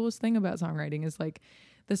that's the coolest thing about songwriting is like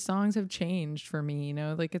the songs have changed for me,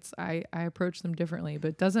 like I approach them differently, but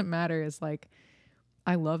it doesn't matter. It's like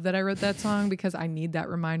I love that I wrote that song because I need that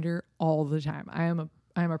reminder all the time. I am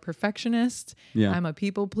a perfectionist. Yeah. I'm a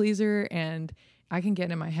people pleaser, and I can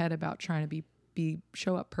get in my head about trying to be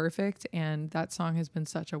show up perfect, and that song has been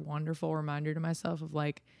such a wonderful reminder to myself of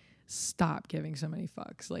like, stop giving so many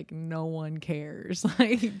fucks. Like no one cares.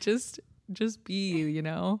 Like just be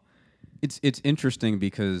you. It's interesting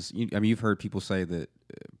because you've heard people say that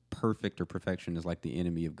perfect or perfection is like the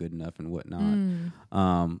enemy of good enough and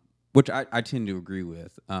whatnot. Which I tend to agree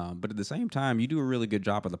with. But at the same time, you do a really good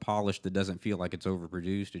job of the polish that doesn't feel like it's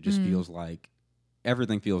overproduced. It just feels like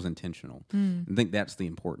everything feels intentional. I think that's the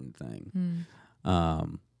important thing.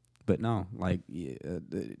 But no, like, you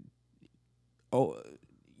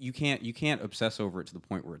can't obsess over it to the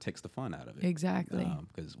point where it takes the fun out of it. Exactly.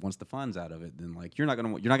 Because once the fun's out of it, then like you're not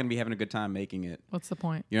gonna be having a good time making it. What's the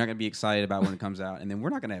point? You're not gonna be excited about when it comes out, and then we're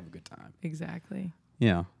not gonna have a good time. Exactly.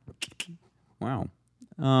 Yeah. Wow.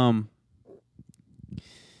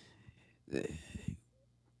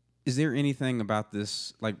 Is there anything about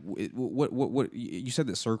this, like, what you said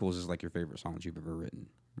that Circles is like your favorite songs you've ever written,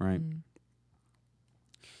 right?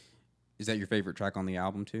 Is that your favorite track on the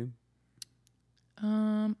album too?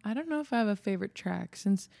 I don't know if I have a favorite track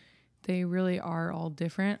since they really are all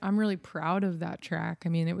different. I'm really proud of that track. I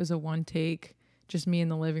mean, it was a one take, just me in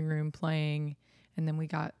the living room playing, and then we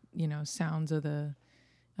got, sounds of the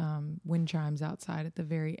wind chimes outside at the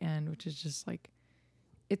very end, which is just like,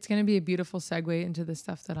 it's going to be a beautiful segue into the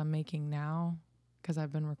stuff that I'm making now because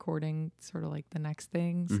I've been recording sort of like the next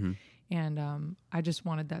things. Mm-hmm. And I just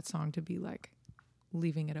wanted that song to be like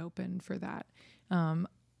leaving it open for that. I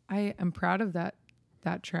am proud of that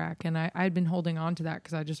track, and I'd been holding on to that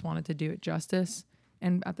because I just wanted to do it justice.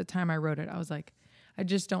 And at the time I wrote it, I was like, I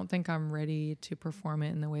just don't think I'm ready to perform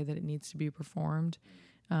it in the way that it needs to be performed.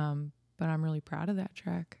 But I'm really proud of that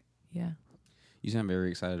track. Yeah. You sound very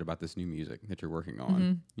excited about this new music that you're working on.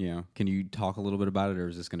 Mm-hmm. Yeah. Can you talk a little bit about it, or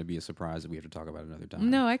is this going to be a surprise that we have to talk about another time?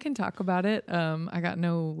 No, I can talk about it. I got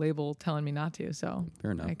no label telling me not to, so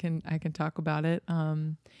fair enough. I can talk about it.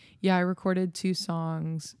 Yeah, I recorded 2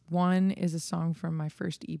 songs. One is a song from my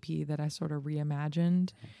first EP that I sort of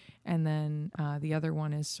reimagined, and then the other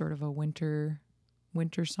one is sort of a winter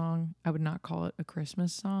song. I would not call it a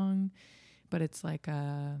Christmas song, but it's like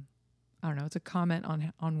I don't know, it's a comment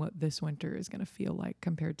on what this winter is going to feel like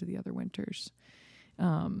compared to the other winters.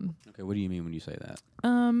 Okay, what do you mean when you say that?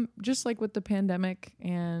 Just like with the pandemic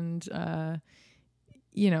and,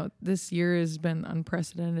 this year has been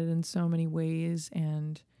unprecedented in so many ways.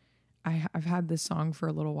 And I've had this song for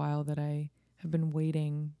a little while that I have been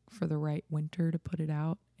waiting for the right winter to put it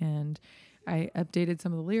out, and I updated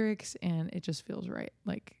some of the lyrics, and it just feels right.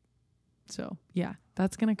 Like, so yeah,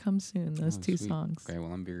 that's gonna come soon. Those two sweet. songs. Okay,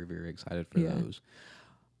 well, I'm very, very excited for those.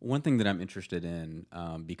 One thing that I'm interested in,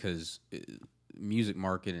 because music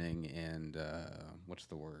marketing and what's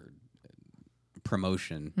the word,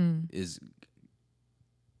 promotion is.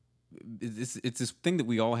 It's this thing that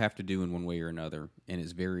we all have to do in one way or another, and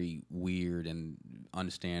it's very weird and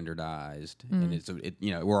unstandardized. And it's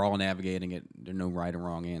we're all navigating it. There are no right or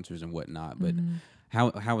wrong answers and whatnot. But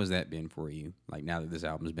how has that been for you? Like, now that this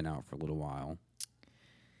album's been out for a little while,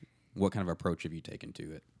 what kind of approach have you taken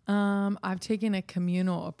to it? I've taken a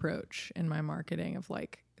communal approach in my marketing of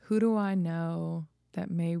like, who do I know that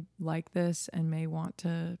may like this and may want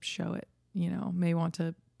to show it? May want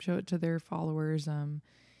to show it to their followers.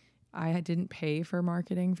 I didn't pay for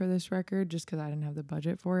marketing for this record just because I didn't have the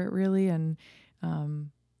budget for it, really. And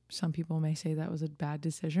some people may say that was a bad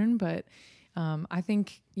decision, but I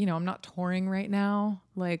think, I'm not touring right now.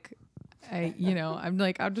 Like, I'm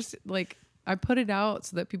like, I put it out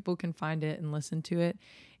so that people can find it and listen to it.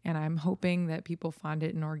 And I'm hoping that people find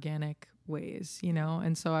it in organic ways,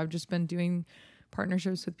 And so I've just been doing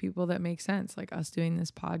partnerships with people that make sense, like us doing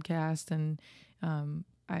this podcast, and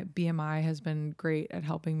BMI has been great at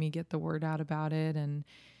helping me get the word out about it. And,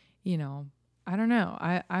 I don't know.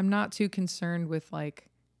 I'm not too concerned with like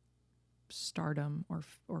stardom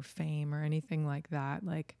or fame or anything like that.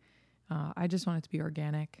 Like, I just want it to be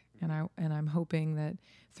organic. And I'm hoping that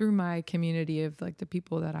through my community of like the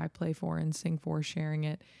people that I play for and sing for, sharing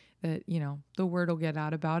it, that, the word will get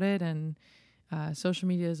out about it. And, social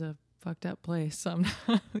media is a fucked up place.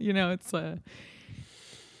 It's a,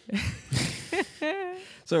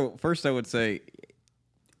 So first, I would say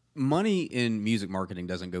money in music marketing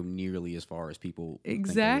doesn't go nearly as far as people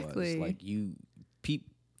exactly think it was. Like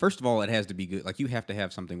first of all, it has to be good. Like, you have to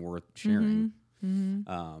have something worth sharing.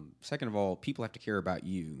 Second of all, people have to care about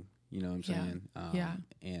you. You know what I'm saying?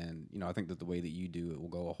 And I think that the way that you do it will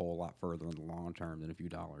go a whole lot further in the long term than a few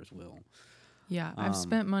dollars will. Yeah, I've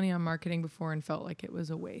spent money on marketing before and felt like it was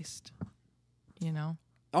a waste.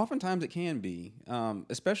 Oftentimes it can be,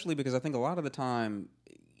 especially because I think a lot of the time,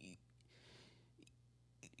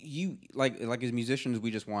 you like as musicians, we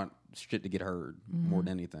just want shit to get heard more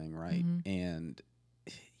than anything, right? And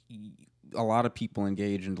a lot of people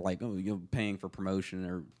engage in like, paying for promotion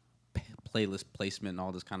or playlist placement and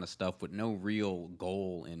all this kind of stuff with no real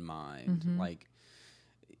goal in mind. Like,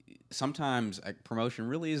 sometimes promotion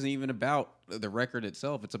really isn't even about the record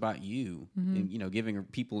itself. It's about you and, giving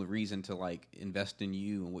people a reason to like invest in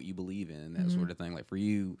you and what you believe in and that sort of thing. Like, for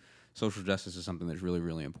you, social justice is something that's really,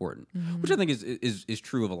 really important, which I think is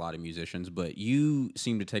true of a lot of musicians, but you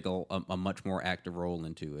seem to take a much more active role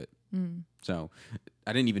into it. So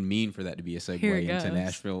I didn't even mean for that to be a segue into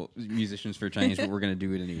Nashville Musicians for Change, but we're going to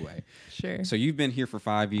do it anyway. Sure. So you've been here for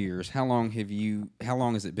 5 years. How long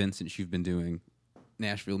has it been since you've been doing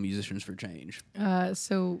Nashville Musicians for Change?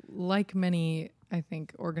 So like many, I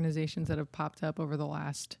think, organizations that have popped up over the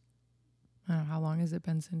last, I don't know, how long has it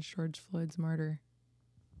been since George Floyd's murder?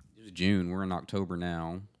 It was June. We're in October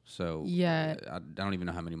now. So yeah, I don't even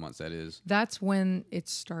know how many months that is. That's when it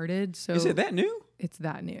started. So is it that new? It's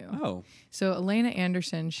that new. Oh. So Elena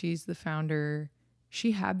Anderson, she's the founder.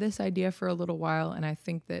 She had this idea for a little while, and I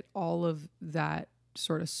think that all of that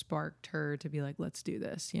sort of sparked her to be like, let's do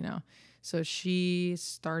this, So she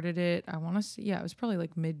started it, I want to say, it was probably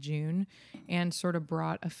like mid-June, and sort of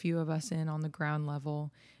brought a few of us in on the ground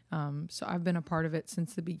level. So I've been a part of it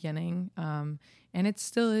since the beginning, and it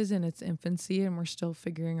still is in its infancy, and we're still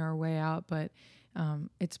figuring our way out, but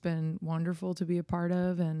it's been wonderful to be a part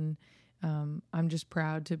of, and I'm just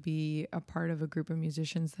proud to be a part of a group of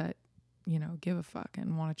musicians that give a fuck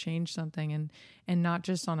and want to change something, and not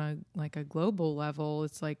just on a global level.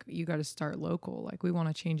 It's like, you got to start local. Like, we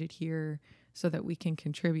want to change it here so that we can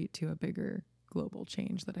contribute to a bigger global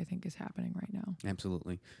change that I think is happening right now.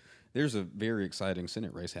 Absolutely. There's a very exciting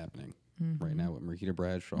Senate race happening right now with Marquita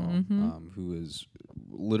Bradshaw, who is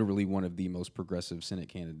literally one of the most progressive Senate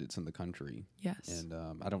candidates in the country. Yes. And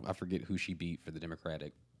I forget who she beat for the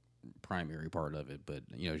Democratic primary part of it, but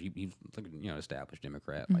he's like established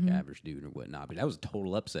Democrat, like average dude or whatnot. But that was a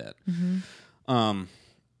total upset,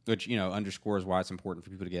 which underscores why it's important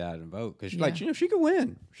for people to get out and vote, because she could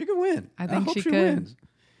win. She could win. I think hope she could. Wins.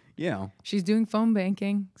 Yeah, she's doing phone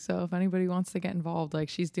banking, so if anybody wants to get involved, like,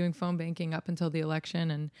 she's doing phone banking up until the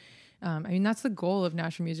election, and I mean, that's the goal of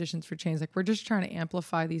Nashville Musicians for Change. Like, we're just trying to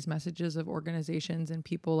amplify these messages of organizations and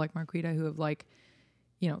people like Marquita who have, like,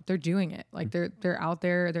 they're doing it. Like they're out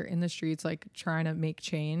there, they're in the streets, like trying to make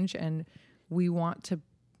change. And we want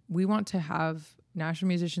to have National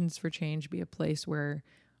Musicians for Change be a place where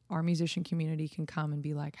our musician community can come and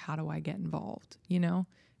be like, how do I get involved?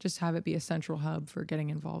 Just have it be a central hub for getting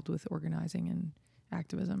involved with organizing and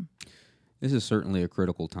activism. This is certainly a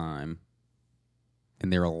critical time,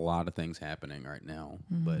 and there are a lot of things happening right now.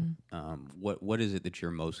 But what is it that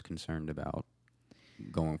you're most concerned about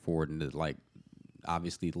going forward? And like,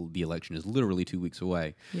 obviously, the election is literally 2 weeks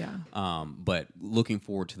away. Yeah. But looking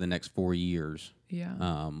forward to the next 4 years.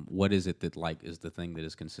 Yeah. What is it that is the thing that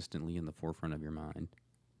is consistently in the forefront of your mind?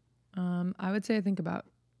 I would say I think about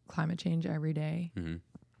climate change every day. Mm-hmm.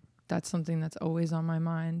 That's something that's always on my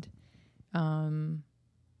mind.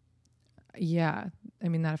 Yeah, I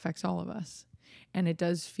mean, that affects all of us. And it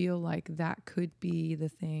does feel like that could be the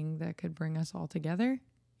thing that could bring us all together.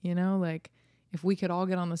 Like if we could all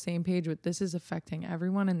get on the same page with this is affecting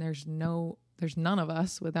everyone and there's none of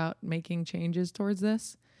us without making changes towards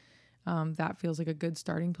this. That feels like a good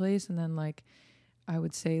starting place. And then like, I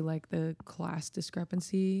would say like the class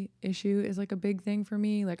discrepancy issue is like a big thing for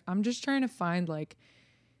me. Like I'm just trying to find like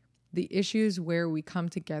the issues where we come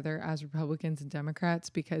together as Republicans and Democrats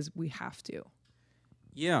because we have to.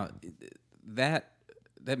 Yeah, that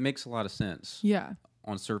makes a lot of sense. Yeah.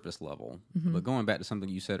 On surface level. Mm-hmm. But going back to something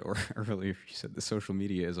you said earlier, you said the social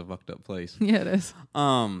media is a fucked up place. Yeah, it is.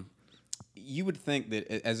 You would think that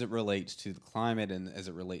as it relates to the climate and as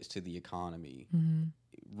it relates to the economy,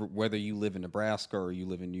 whether you live in Nebraska or you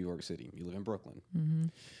live in New York City, you live in Brooklyn,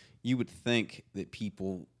 you would think that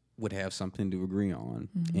people would have something to agree on.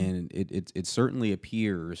 And it certainly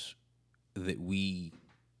appears that we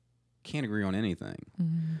can't agree on anything.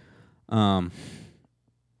 Why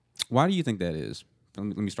do you think that is?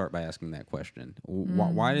 Let me start by asking that question.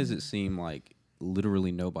 Why does it seem like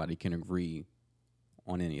literally nobody can agree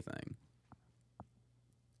on anything?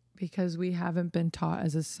 Because we haven't been taught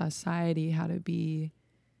as a society how to be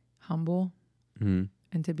humble and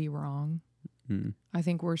to be wrong. I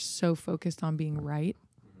think we're so focused on being right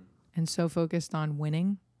and so focused on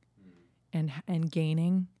winning and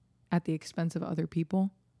gaining at the expense of other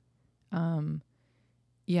people.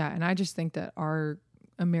 Yeah, and I just think that our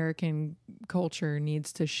American culture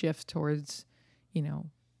needs to shift towards,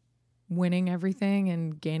 winning everything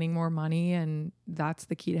and gaining more money, and that's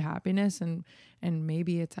the key to happiness. And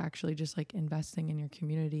maybe it's actually just like investing in your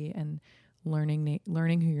community and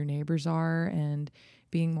learning who your neighbors are and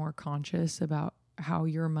being more conscious about how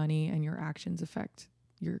your money and your actions affect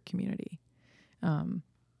your community.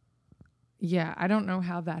 Yeah, I don't know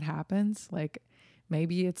how that happens. Like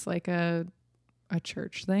maybe it's like a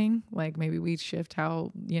church thing. Like maybe we shift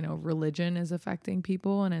how, religion is affecting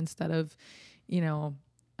people, and instead of,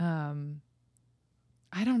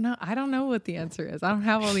 I don't know. I don't know what the answer is. I don't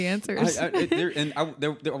have all the answers. I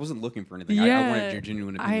wasn't looking for anything. Yeah, I wanted your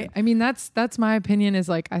genuine opinion. I mean, that's my opinion is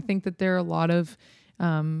like, I think that there are a lot of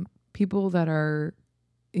people that are,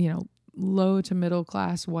 low to middle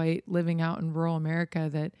class white living out in rural America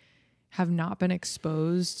that have not been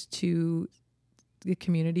exposed to the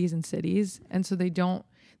communities and cities. And so they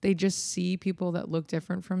just see people that look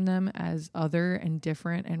different from them as other and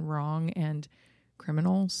different and wrong and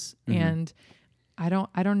criminals. And I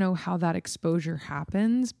don't know how that exposure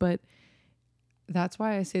happens, but that's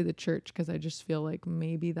why I say the church, because I just feel like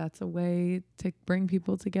maybe that's a way to bring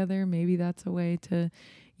people together. Maybe that's a way to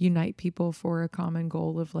unite people for a common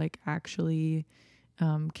goal of like actually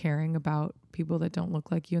caring about people that don't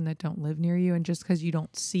look like you and that don't live near you. And just because you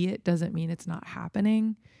don't see it doesn't mean it's not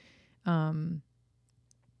happening. I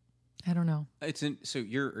don't know. So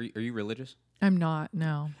are you religious? I'm not,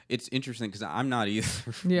 no. It's interesting because I'm not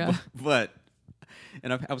either. Yeah. But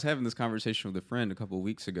I was having this conversation with a friend a couple of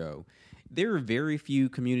weeks ago. There are very few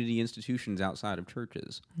community institutions outside of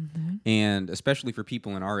churches. And especially for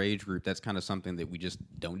people in our age group, that's kind of something that we just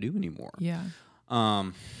don't do anymore. Yeah.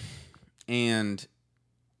 And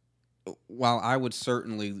while I would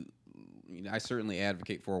certainly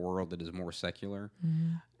advocate for a world that is more secular,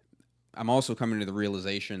 I'm also coming to the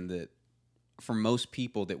realization that for most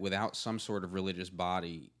people that without some sort of religious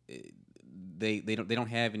body, they don't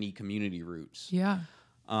have any community roots. Yeah.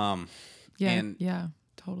 Yeah,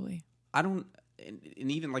 totally. I don't, and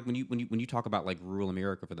even like when you talk about like rural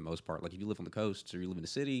America for the most part, like if you live on the coasts or you live in the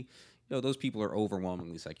city, those people are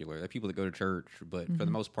overwhelmingly secular. They're people that go to church, but for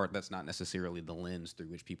the most part, that's not necessarily the lens through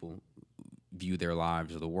which people view their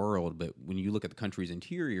lives or the world. But when you look at the country's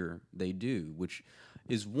interior, they do, which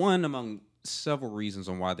is one among several reasons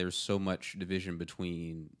on why there's so much division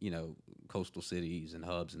between, coastal cities and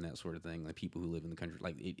hubs and that sort of thing. Like people who live in the country,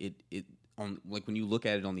 like like when you look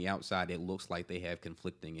at it on the outside, it looks like they have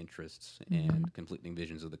conflicting interests and conflicting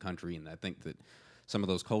visions of the country. And I think that some of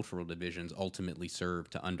those cultural divisions ultimately serve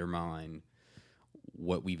to undermine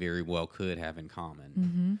what we very well could have in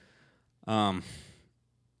common. And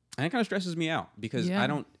it kind of stresses me out because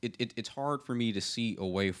it's hard for me to see a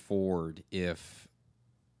way forward if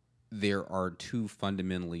there are two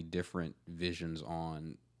fundamentally different visions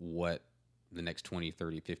on what the next 20,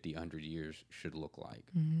 30, 50, 100 years should look like.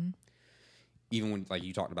 Even when, like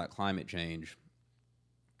you talked about climate change,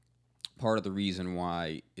 part of the reason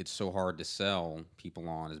why it's so hard to sell people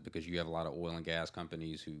on is because you have a lot of oil and gas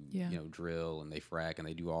companies who, drill and they frack and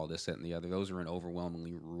they do all this, that, and the other. Those are in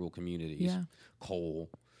overwhelmingly rural communities. Coal.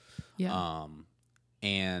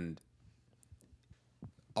 And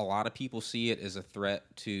a lot of people see it as a threat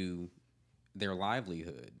to their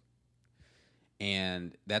livelihood.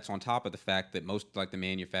 And that's on top of the fact that most, like the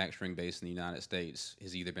manufacturing base in the United States,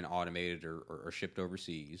 has either been automated or shipped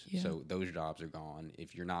overseas. So those jobs are gone.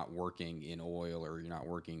 If you're not working in oil or you're not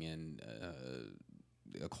working in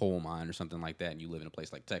a coal mine or something like that, and you live in a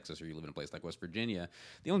place like Texas or you live in a place like West Virginia,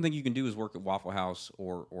 the only thing you can do is work at Waffle House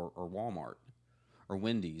or Walmart or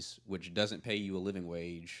Wendy's, which doesn't pay you a living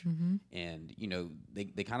wage. And,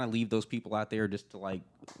 they kind of leave those people out there just to, like,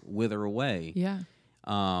 wither away.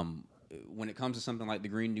 When it comes to something like the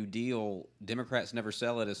Green New Deal, Democrats never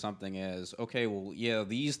sell it as something as, okay, well,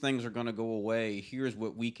 these things are going to go away. Here's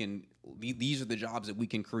what we can, these are the jobs that we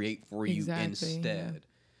can create for you instead.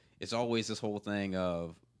 It's always this whole thing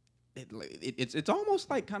of, it's almost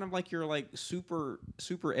like kind of like you're like super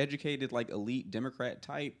educated, like elite Democrat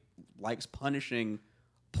type likes punishing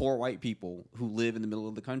poor white people who live in the middle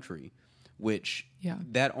of the country, which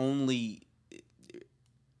that only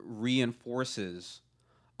reinforces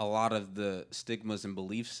a lot of the stigmas and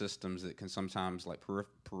belief systems that can sometimes like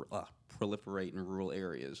proliferate in rural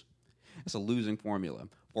areas. It's a losing formula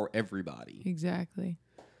for everybody. Exactly.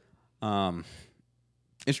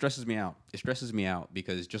 It stresses me out. It stresses me out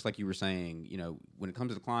because just like you were saying, when it comes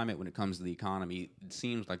to the climate, when it comes to the economy, it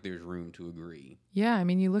seems like there's room to agree. Yeah, I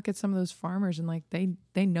mean, you look at some of those farmers and like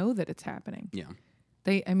they know that it's happening.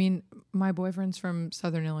 My boyfriend's from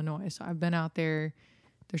Southern Illinois, so I've been out there.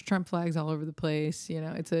 There's Trump flags all over the place.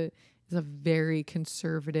 It's a very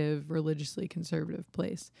conservative, religiously conservative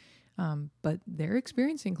place. But they're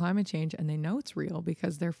experiencing climate change and they know it's real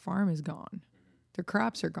because their farm is gone. Their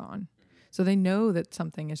crops are gone. So they know that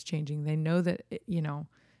something is changing. They know that,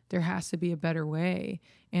 there has to be a better way.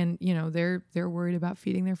 And, they're worried about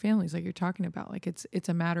feeding their families like you're talking about. Like it's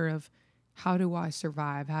a matter of how do I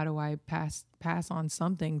survive? How do I pass on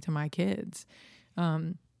something to my kids?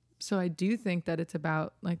 So I do think that it's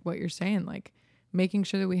about like what you're saying, like making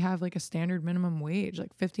sure that we have like a standard minimum wage,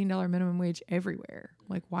 like $15 minimum wage everywhere.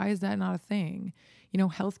 Like, why is that not a thing?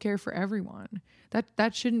 Healthcare for everyone.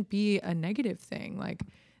 That shouldn't be a negative thing. Like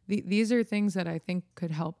these are things that I think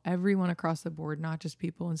could help everyone across the board, not just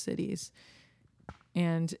people in cities.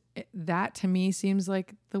 And that to me seems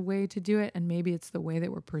like the way to do it. And maybe it's the way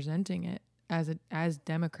that we're presenting it as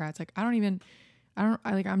Democrats. Like,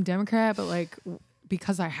 I'm Democrat, but like,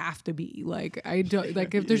 because I have to be like, I don't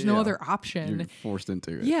like if there's no other option, you're forced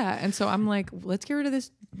into it. Yeah. And so I'm like, let's get rid of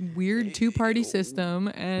this weird 2-party system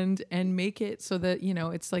and make it so that,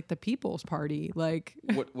 it's like the people's party. Like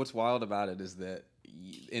what's wild about it is that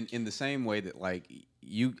in the same way that like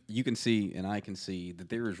you can see and I can see that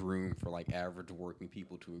there is room for like average working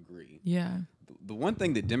people to agree. Yeah. The one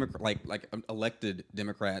thing that elected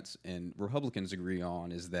Democrats and Republicans agree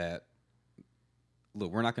on is that,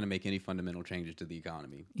 look, we're not going to make any fundamental changes to the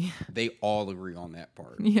economy. Yeah. They all agree on that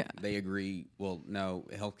part. Yeah. They agree, well, no,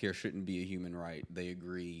 healthcare shouldn't be a human right. They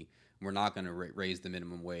agree we're not going to raise the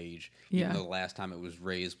minimum wage. Yeah. Even though the last time it was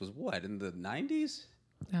raised was what, in the 90s?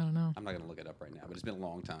 I don't know. I'm not going to look it up right now, but it's been a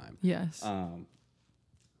long time. Yes.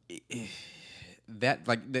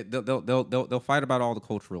 They'll fight about all the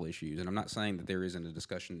cultural issues, and I'm not saying that there isn't a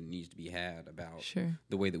discussion that needs to be had about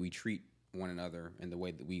the way that we treat one another and the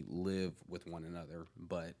way that we live with one another,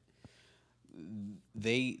 but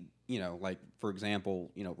they, like for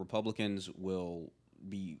example, Republicans will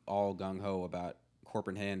be all gung-ho about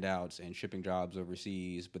corporate handouts and shipping jobs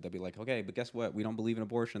overseas, but they'll be like, okay, but guess what? We don't believe in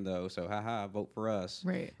abortion though, so haha, vote for us.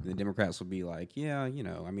 Right. And the Democrats will be like, yeah, I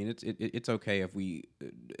mean, it's okay if we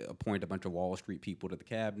appoint a bunch of Wall Street people to the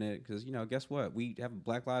cabinet because, guess what? We have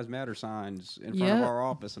Black Lives Matter signs in front of our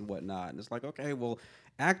office and whatnot. And it's like, okay, well,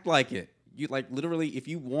 act like it. You like literally, if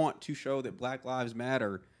you want to show that Black Lives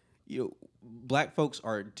Matter, Black folks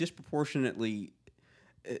are disproportionately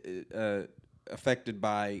affected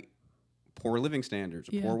by poor living standards,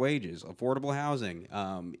 Yeah. poor wages, affordable housing,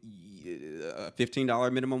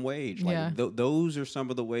 $15 minimum wage. Like Yeah. those are some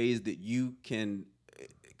of the ways that you can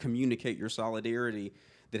communicate your solidarity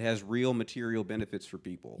that has real material benefits for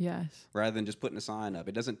people. Yes. Rather than just putting a sign up.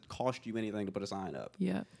 It doesn't cost you anything to put a sign up.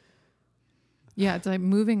 Yeah. Yeah, it's like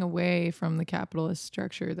moving away from the capitalist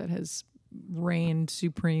structure that has reigned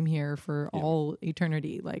supreme here for all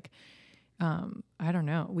eternity. Like, I don't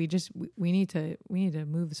know. We need to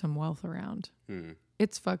move some wealth around.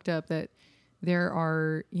 It's fucked up that there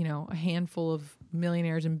are, a handful of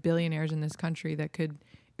millionaires and billionaires in this country that could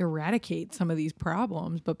eradicate some of these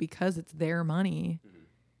problems, but because it's their money,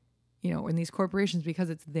 and these corporations, because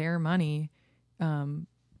it's their money, and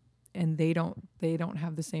they don't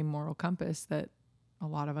have the same moral compass that a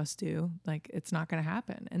lot of us do, like, it's not going to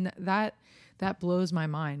happen. And that blows my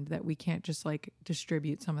mind that we can't just like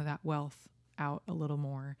distribute some of that wealth out a little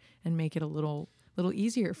more and make it a little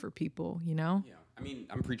easier for people, Yeah. I mean,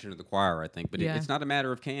 I'm preaching to the choir, I think, but it's not a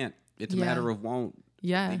matter of can't. It's a matter of won't.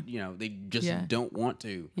 Yeah. They just don't want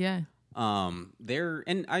to. Yeah. I'm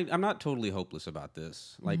not totally hopeless about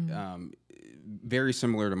this. Like, very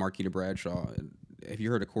similar to Marquita Bradshaw. Have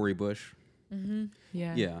you heard of Cori Bush? Mm-hmm.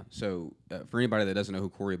 Yeah. Yeah. So for anybody that doesn't know who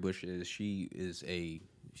Cori Bush is, she's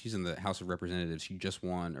in the House of Representatives. She just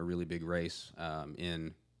won a really big race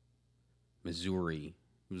in Missouri.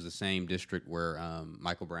 It was the same district where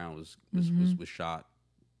Michael Brown was shot.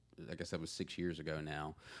 I guess that was 6 years ago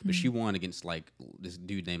now. But she won against like this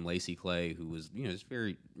dude named Lacey Clay, who was this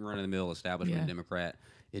very run-of-the-mill establishment Democrat.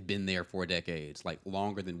 Had been there for decades, like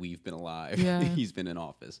longer than we've been alive. Yeah. He's been in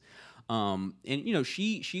office. And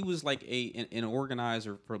she was like an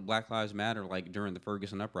organizer for Black Lives Matter, like during the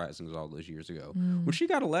Ferguson uprisings all those years ago. When she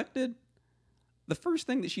got elected, the first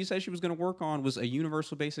thing that she said she was going to work on was a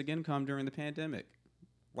universal basic income during the pandemic.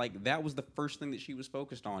 Like, that was the first thing that she was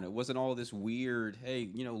focused on. It wasn't all this weird, hey,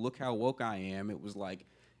 look how woke I am. It was like,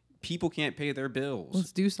 people can't pay their bills.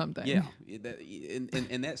 Let's do something. Yeah.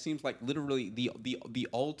 And that seems like literally the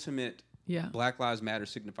ultimate Black Lives Matter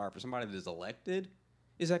signifier for somebody that is elected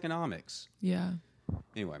is economics. Yeah.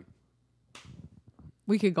 Anyway.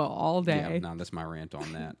 We could go all day. Yeah, no, that's my rant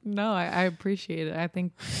on that. No, I appreciate it. I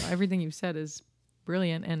think everything you've said is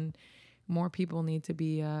brilliant, and more people need to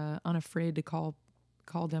be unafraid to call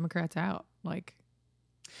Democrats out. Like,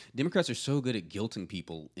 Democrats are so good at guilting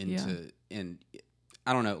people into, and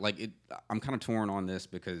I don't know, like I'm kind of torn on this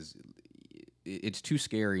because it's too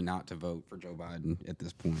scary not to vote for Joe Biden at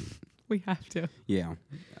this point. We have to. Yeah.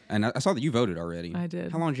 And I saw that you voted already. I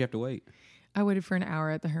did. How long did you have to wait? I waited for an hour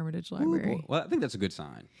at the Hermitage Library. Ooh, well, I think that's a good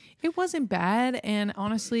sign. It wasn't bad. And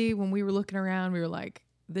honestly, when we were looking around, we were like,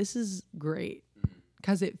 this is great.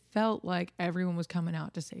 Because it felt like everyone was coming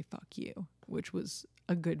out to say fuck you, which was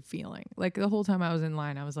a good feeling. Like, the whole time I was in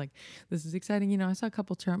line, I was like, this is exciting. I saw a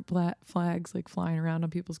couple Trump flags like flying around on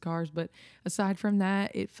people's cars. But aside from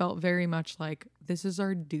that, it felt very much like this is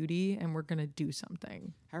our duty and we're going to do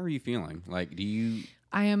something. How are you feeling? Like, do you...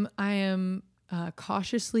 I am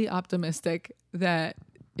cautiously optimistic that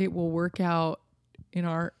it will work out in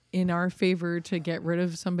our favor to get rid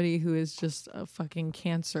of somebody who is just a fucking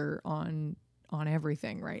cancer on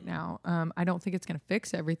everything right now. I don't think it's going to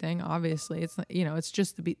fix everything. Obviously, it's it's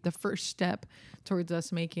just the first step towards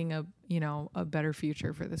us making a better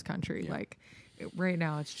future for this country. Yeah. Like, right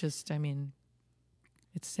now, it's just,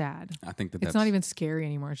 it's sad. I think it's not even scary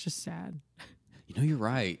anymore. It's just sad. You're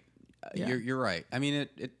right. Yeah. You're right. I mean,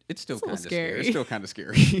 it's still kind of scary. It's still kind of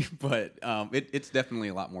scary, but it's definitely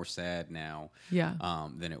a lot more sad now. Yeah.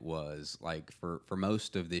 Than it was. Like, for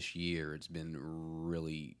most of this year, it's been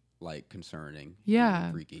really like concerning. Yeah.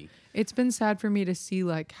 And freaky. It's been sad for me to see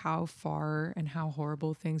like how far and how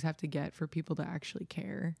horrible things have to get for people to actually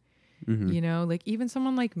care. Mm-hmm. Like, even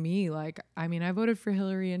someone like me, like, I voted for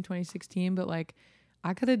Hillary in 2016, but like,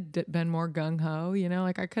 I could have been more gung-ho,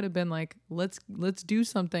 like I could have been like, let's do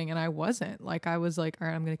something. And I wasn't. Like, I was like, all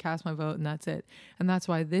right, I'm going to cast my vote and that's it. And that's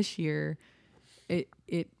why this year it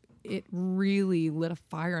really lit a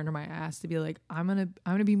fire under my ass to be like, I'm going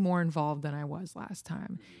to be more involved than I was last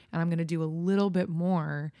time. And I'm going to do a little bit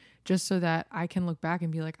more just so that I can look back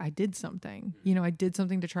and be like, I did something, I did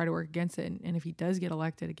something to try to work against it. And if he does get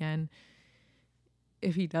elected again,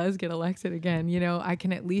 I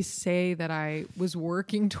can at least say that I was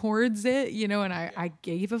working towards it, and I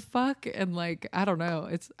gave a fuck. And like, I don't know,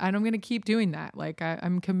 and I'm going to keep doing that. Like,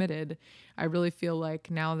 I'm committed. I really feel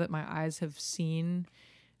like now that my eyes have seen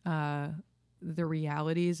the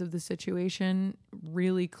realities of the situation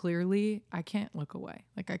really clearly, I can't look away.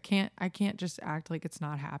 Like, I can't just act like it's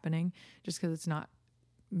not happening. Just because it's not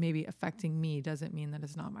maybe affecting me doesn't mean that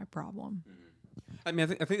it's not my problem. I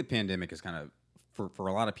mean, I think the pandemic is kind of for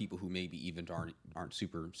a lot of people who maybe even aren't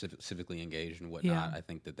super civically engaged and whatnot. Yeah. I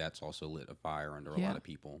think that's also lit a fire under a Yeah. lot of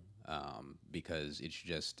people, because it's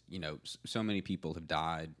just so many people have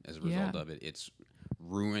died as a result Yeah. of it. It's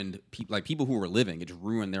ruined people who were living. It's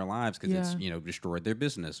ruined their lives because it's Yeah. destroyed their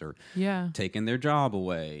business or Yeah. taken their job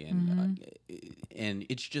away, and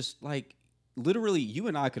it's just like literally you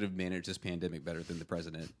and I could have managed this pandemic better than the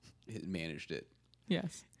president had managed it.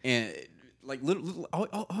 Yes. And like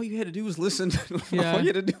all you had to do was listen. Yeah. All you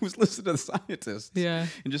had to do was listen to the scientists. Yeah.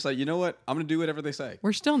 And just like, you know what? I'm gonna do whatever they say.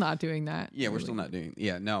 We're still not doing that. Yeah, we're still not doing.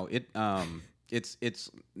 Yeah, no, it's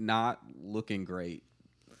not looking great.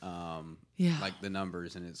 Yeah. Like the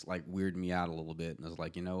numbers, and it's like weirding me out a little bit. And I was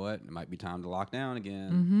like, you know what? It might be time to lock down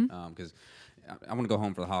again. Because I want to go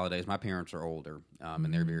home for the holidays. My parents are older,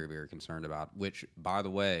 and they're very, very concerned about. Which, by the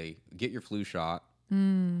way, get your flu shot.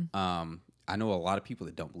 I know a lot of people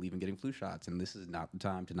that don't believe in getting flu shots, and this is not the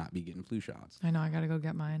time to not be getting flu shots. I know. I got to go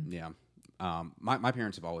get mine. Yeah. My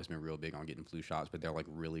parents have always been real big on getting flu shots, but they're like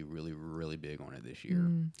really, really, really big on it this year.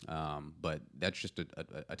 But that's just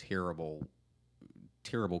a terrible,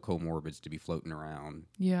 terrible comorbids to be floating around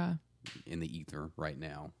Yeah. in the ether right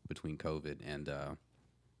now between COVID and the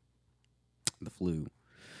flu.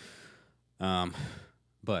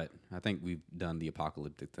 But I think we've done the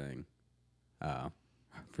apocalyptic thing for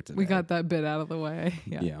today. We got that bit out of the way.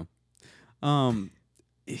 Yeah.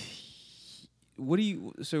 What do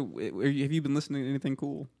you? So, have you been listening to anything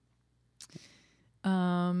cool?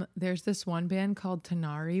 There's this one band called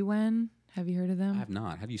Tinariwen. Have you heard of them? I have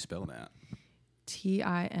not. How do you spell that?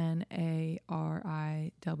 Tinariwen.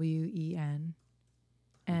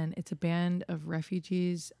 And it's a band of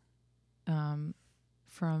refugees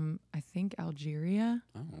from, I think, Algeria.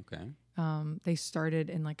 Oh, okay. They started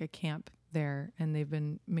in like a camp there, and they've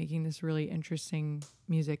been making this really interesting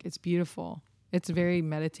music. It's beautiful. It's very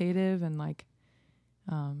meditative, and like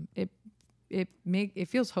it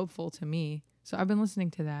feels hopeful to me. So I've been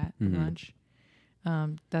listening to that a bunch.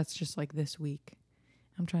 That's just like this week.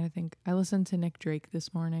 I'm trying to think. I listened to Nick Drake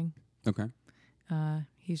this morning. Okay.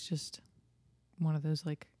 He's just one of those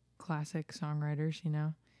like classic songwriters, you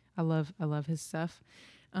know. I love his stuff.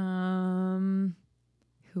 Who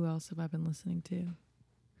else have I been listening to?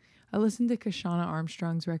 I listened to Kashana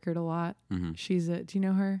Armstrong's record a lot. Do you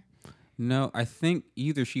know her? No, I think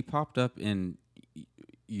either she popped up in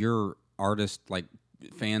your artist like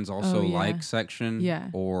fans also like section,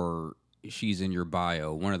 or she's in your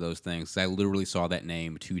bio. One of those things. I literally saw that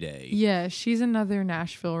name today. Yeah, she's another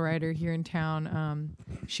Nashville writer here in town.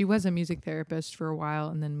 She was a music therapist for a while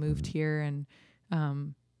and then moved here, and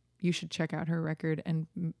you should check out her record and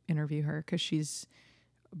interview her because she's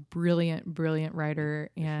a brilliant writer.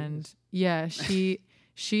 And yeah, she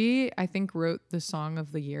I think wrote the song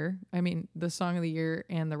of the year. I mean, the song of the year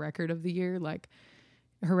and the record of the year. Like,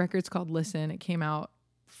 her record's called Listen. It came out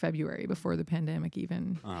February before the pandemic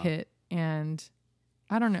even hit. And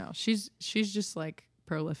I don't know. She's just like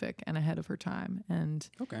prolific and ahead of her time. And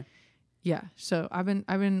okay. Yeah. So I've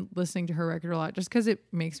been listening to her record a lot just because it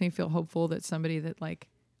makes me feel hopeful that somebody that like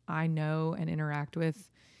I know and interact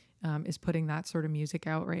with is putting that sort of music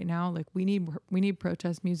out right now. Like we need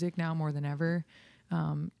protest music now more than ever.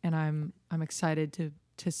 And I'm excited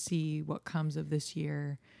to see what comes of this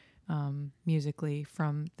year musically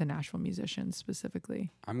from the Nashville musicians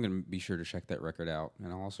specifically. I'm going to be sure to check that record out,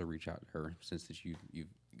 and I'll also reach out to her since that you've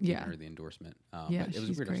given her the endorsement. But it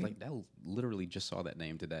was weird. Great. I was like, that literally just saw that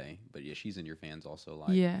name today. But yeah, she's in your fans also.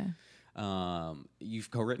 Like, yeah.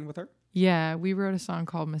 You've co-written with her? Yeah, we wrote a song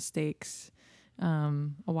called Mistakes a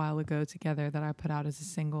while ago together that I put out as a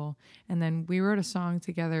single. And then we wrote a song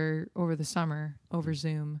together over the summer over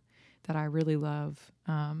Zoom that I really love.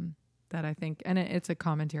 That I think, and it's a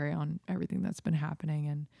commentary on everything that's been happening.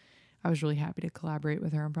 And I was really happy to collaborate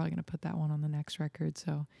with her. I'm probably going to put that one on the next record.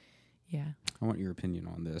 So, yeah. I want your opinion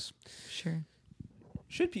on this. Sure.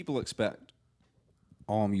 Should people expect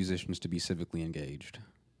all musicians to be civically engaged?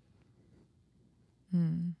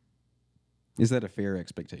 Is that a fair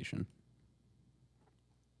expectation?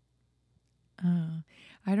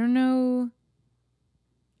 I don't know.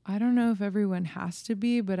 I don't know if everyone has to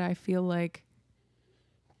be, but I feel like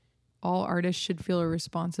all artists should feel a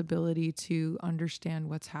responsibility to understand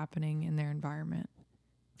what's happening in their environment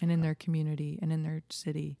and in their community and in their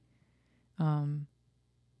city. I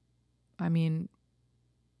mean,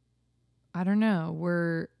 I don't know.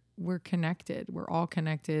 We're connected. We're all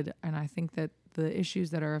connected. And I think that the issues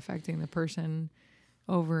that are affecting the person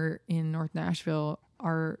over in North Nashville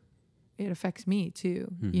it affects me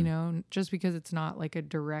too, you know, just because it's not like a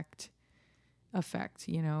direct effect,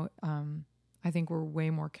 you know. I think we're way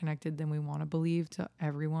more connected than we want to believe to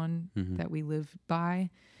everyone that we live by.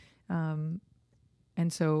 And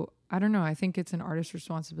so I don't know. I think it's an artist's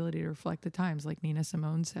responsibility to reflect the times. Like Nina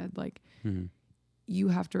Simone said, like you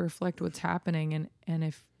have to reflect what's happening. And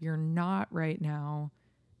if you're not right now,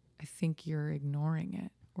 I think you're ignoring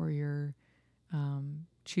it, or you're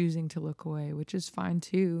choosing to look away, which is fine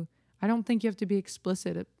too. I don't think you have to be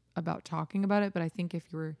explicit about talking about it, but I think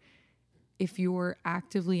if you're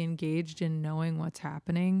actively engaged in knowing what's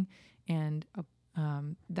happening, and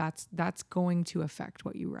that's going to affect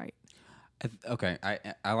what you write. Okay,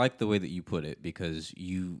 I like the way that you put it, because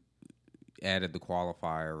you added the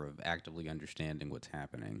qualifier of actively understanding what's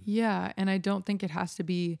happening. Yeah, and I don't think it has to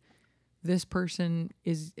be this person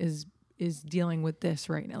is dealing with this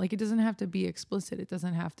right now. Like, it doesn't have to be explicit. It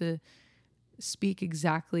doesn't have to speak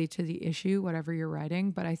exactly to the issue, whatever you're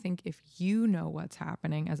writing. But I think if you know what's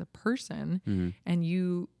happening as a person, and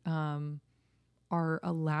you are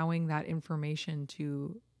allowing that information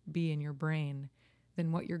to be in your brain,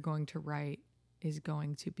 then what you're going to write is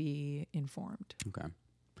going to be informed. Okay.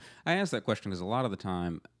 I asked that question because a lot of the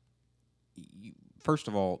time, first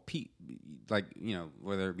of all,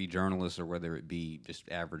 whether it be journalists or whether it be just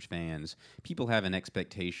average fans, people have an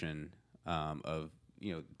expectation of,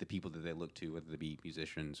 the people that they look to, whether they be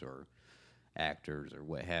musicians or actors or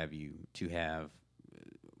what have you, to have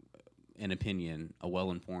an opinion, a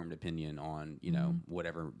well-informed opinion on,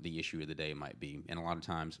 whatever the issue of the day might be. And a lot of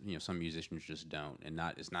times, some musicians just don't, and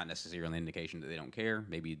it's not necessarily an indication that they don't care.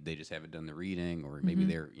 Maybe they just haven't done the reading, or maybe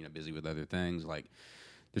they're, busy with other things. Like,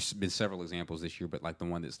 there's been several examples this year, but like the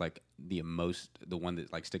one that's like the one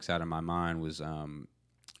that like sticks out in my mind was,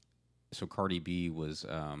 so Cardi B was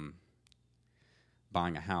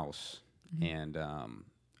buying a house, and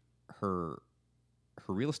her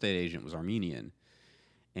real estate agent was Armenian.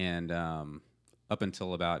 And up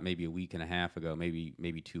until about maybe a week and a half ago,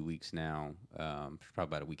 maybe 2 weeks now, probably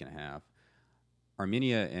about a week and a half,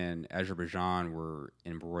 Armenia and Azerbaijan were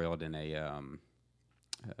embroiled in a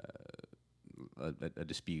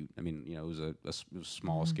dispute. I mean, it was a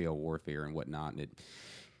small scale warfare and whatnot. And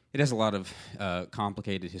it has a lot of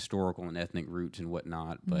complicated historical and ethnic roots and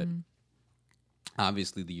whatnot. But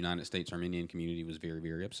obviously, the United States Armenian community was very,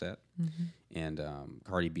 very upset. And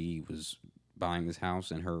Cardi B was buying this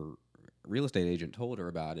house, and her real estate agent told her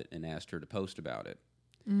about it and asked her to post about it.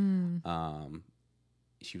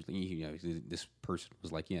 She was, this person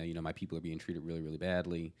was like, my people are being treated really, really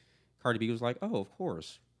badly. Cardi B was like, oh, of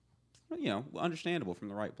course, understandable, from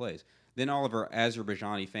the right place. Then all of her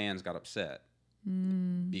Azerbaijani fans got upset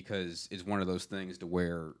because it's one of those things to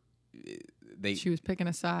where she was picking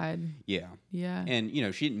a side. Yeah. And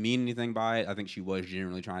she didn't mean anything by it. I think she was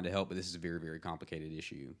generally trying to help, but this is a very, very complicated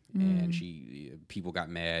issue. And people got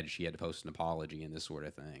mad. She had to post an apology and this sort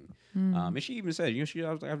of thing. And she even said,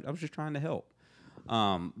 I was just trying to help.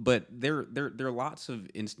 But there are lots of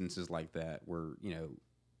instances like that where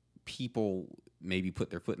people maybe put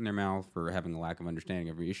their foot in their mouth for having a lack of understanding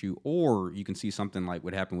of the issue, or you can see something like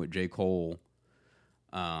what happened with J. Cole.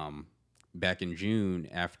 Back in June,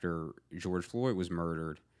 after George Floyd was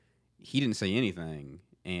murdered, he didn't say anything,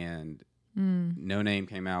 and No Name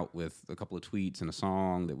came out with a couple of tweets and a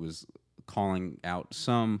song that was calling out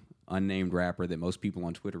some unnamed rapper that most people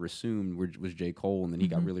on Twitter assumed was J. Cole, and then he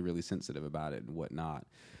got really, really sensitive about it and whatnot.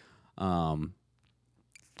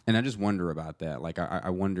 And I just wonder about that. Like, I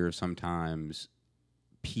wonder if sometimes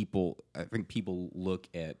people look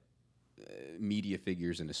at media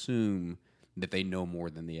figures and assume that they know more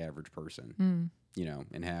than the average person,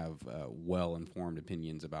 and have well-informed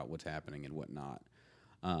opinions about what's happening and whatnot.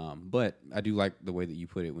 But I do like the way that you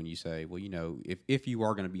put it when you say, well, if you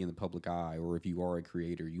are going to be in the public eye, or if you are a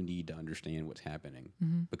creator, you need to understand what's happening,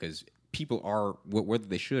 because people are, whether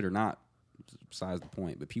they should or not, besides the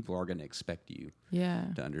point, but people are going to expect you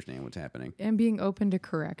to understand what's happening. And being open to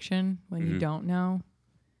correction when you don't know.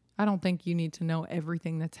 I don't think you need to know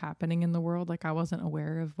everything that's happening in the world. Like, I wasn't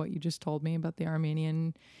aware of what you just told me about the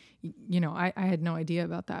Armenian, I had no idea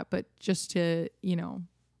about that, but just to,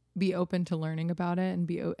 be open to learning about it,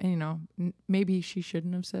 and maybe she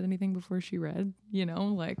shouldn't have said anything before she read,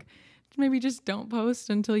 like, maybe just don't post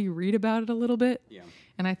until you read about it a little bit. Yeah.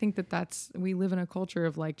 And I think we live in a culture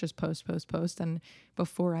of like, just post. And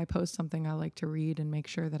before I post something, I like to read and make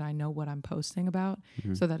sure that I know what I'm posting about,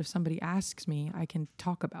 so that if somebody asks me, I can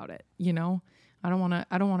talk about it. I don't want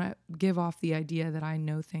to give off the idea that I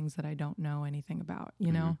know things that I don't know anything about,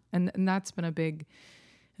 and that's been a big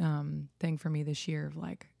thing for me this year, of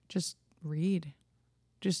like, just read.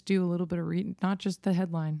 just do a little bit of reading, not just the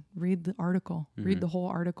headline, read the article, read the whole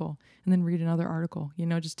article, and then read another article.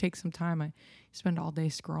 Just take some time. I spend all day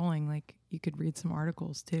scrolling. Like, you could read some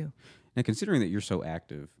articles too. Now, considering that you're so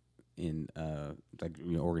active in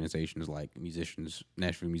organizations like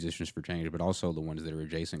Nashville Musicians for Change, but also the ones that are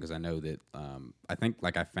adjacent, because I know that I think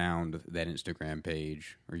I found that Instagram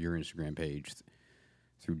page or your Instagram page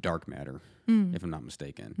through Dark Matter, if I'm not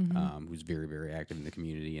mistaken, who's very, very active in the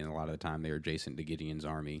community, and a lot of the time they're adjacent to Gideon's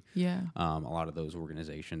Army. Yeah. A lot of those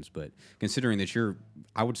organizations. But considering that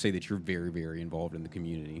I would say that you're very, very involved in the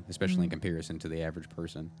community, especially in comparison to the average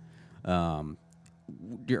person.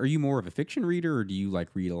 Are you more of a fiction reader, or do you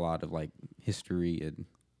read a lot of history and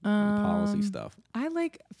policy stuff? I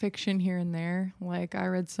like fiction here and there. I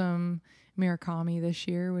read some Murakami this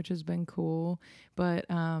year, which has been cool, but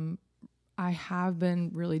I have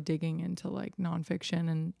been really digging into nonfiction,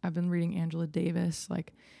 and I've been reading Angela Davis.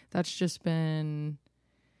 That's just been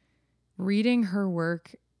reading her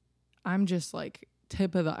work. I'm just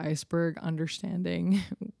tip of the iceberg understanding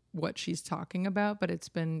what she's talking about, but it's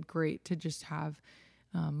been great to just have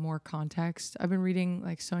more context. I've been reading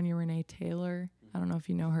Sonia Renee Taylor. I don't know if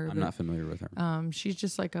you know her. I'm not familiar with her. She's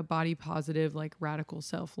just a body positive, radical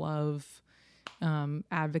self-love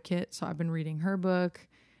advocate. So I've been reading her book.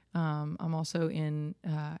 I'm also in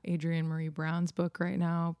Adrienne Marie Brown's book right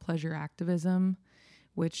now, Pleasure Activism,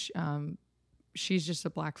 which she's just a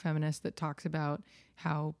Black feminist that talks about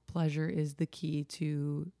how pleasure is the key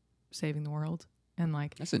to saving the world. And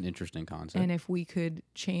that's an interesting concept. And if we could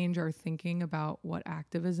change our thinking about what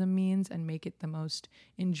activism means and make it the most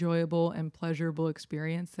enjoyable and pleasurable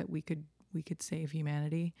experience, that we could save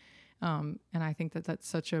humanity. And I think that that's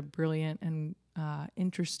such a brilliant and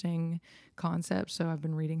interesting concept. So I've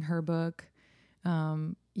been reading her book.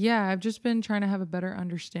 I've just been trying to have a better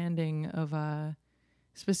understanding of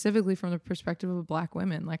specifically from the perspective of Black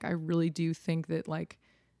women. I really do think that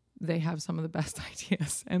they have some of the best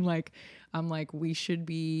ideas, and we should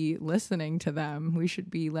be listening to them. We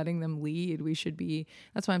should be letting them lead.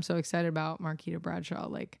 That's why I'm so excited about Marquita Bradshaw.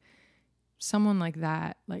 Someone like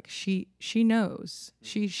that, she knows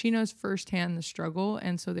firsthand the struggle,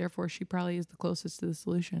 and so therefore she probably is the closest to the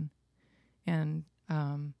solution. And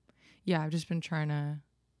I've just been trying to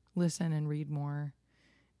listen and read more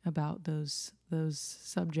about those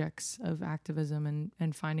subjects of activism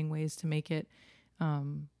and finding ways to make it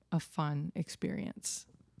a fun experience.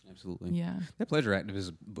 Absolutely. Yeah. That pleasure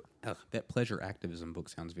activism book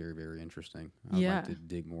sounds very, very interesting. I'd like to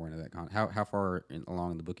dig more into that. How far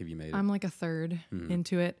along in the book have you made it? I'm a third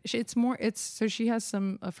into it. So she has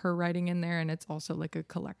some of her writing in there, and it's also a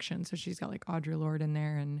collection. So she's got Audre Lorde in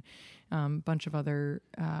there and a bunch of other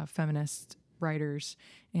feminist writers.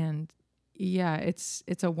 And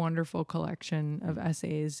it's a wonderful collection of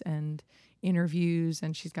essays and interviews,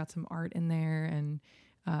 and she's got some art in there. And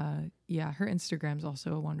her Instagram's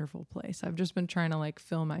also a wonderful place. I've just been trying to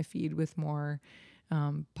fill my feed with more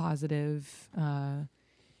positive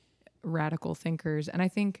radical thinkers. And I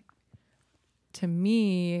think, to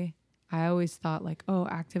me, I always thought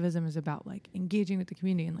activism is about engaging with the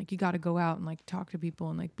community, and you got to go out and talk to people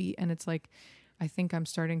and and it's I think I'm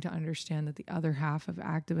starting to understand that the other half of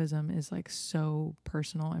activism is so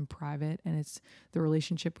personal and private, and it's the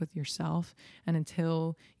relationship with yourself. And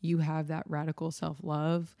until you have that radical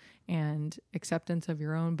self-love and acceptance of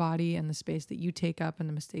your own body and the space that you take up and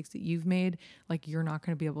the mistakes that you've made, you're not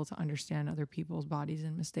going to be able to understand other people's bodies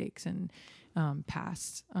and mistakes and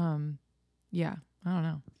past. I don't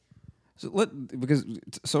know. So because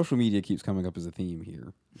social media keeps coming up as a theme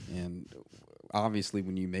here, and obviously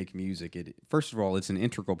when you make music, first of all, it's an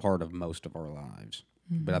integral part of most of our lives.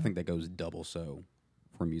 Mm-hmm. But I think that goes double so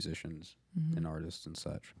for musicians and artists and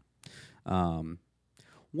such.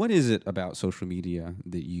 What is it about social media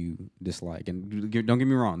that you dislike? And don't get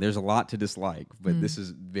me wrong, there's a lot to dislike, but this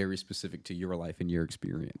is very specific to your life and your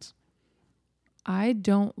experience. I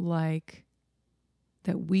don't like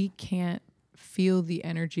that we can't feel the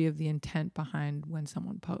energy of the intent behind when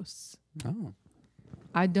someone posts. Oh.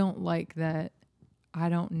 I don't like that. I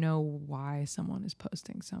don't know why someone is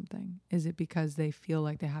posting something. Is it because they feel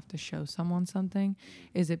like they have to show someone something?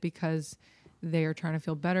 Is it because they are trying to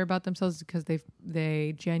feel better about themselves, because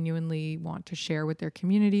they genuinely want to share with their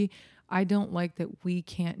community? I don't like that we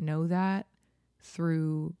can't know that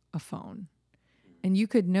through a phone. And you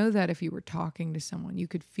could know that if you were talking to someone. You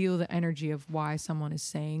could feel the energy of why someone is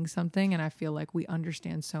saying something. And I feel like we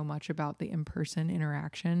understand so much about the in-person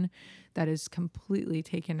interaction that is completely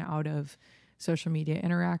taken out of social media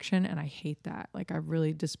interaction. And I hate that. I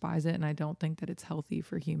really despise it. And I don't think that it's healthy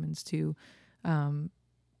for humans to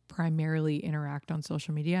primarily interact on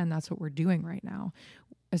social media. And that's what we're doing right now.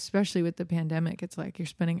 especially with the pandemic, it's like you're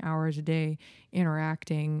spending hours a day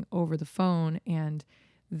interacting over the phone, and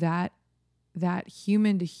that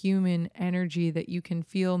human to human energy that you can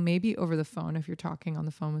feel maybe over the phone if you're talking on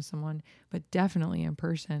the phone with someone, but definitely in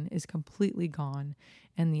person, is completely gone,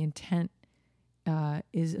 and the intent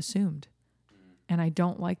is assumed. And I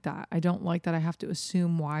don't like that. I don't like that I have to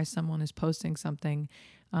assume why someone is posting something.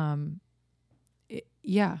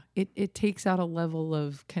 It takes out a level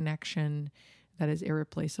of connection that is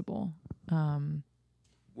irreplaceable.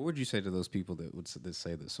 What would you say to those people that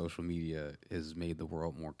say that social media has made the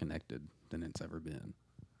world more connected than it's ever been?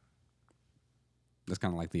 That's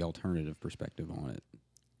kind of like the alternative perspective on it.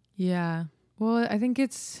 Yeah. Well, I think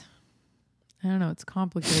it's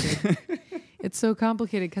complicated. It's so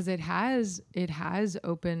complicated because it has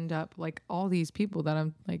opened up like all these people that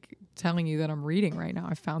I'm like telling you that I'm reading right now.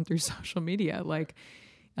 I found through social media. Like,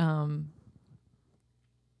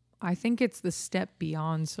 I think it's the step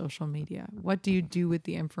beyond social media. What do you do with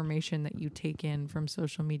the information that you take in from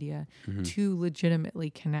social media to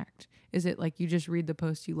legitimately connect? Is it like you just read the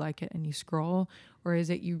post, you like it, and you scroll? Or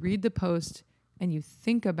is it you read the post and you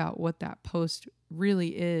think about what that post really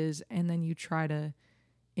is, and then you try to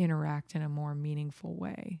interact in a more meaningful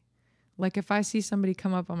way? Like if I see somebody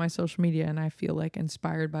come up on my social media and I feel like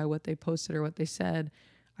inspired by what they posted or what they said,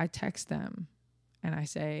 I text them and I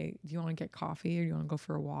say, do you want to get coffee or do you want to go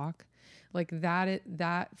for a walk? Like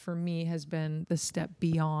that for me has been the step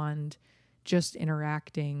beyond just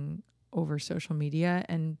interacting over social media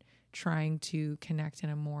and trying to connect in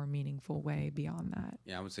a more meaningful way beyond that.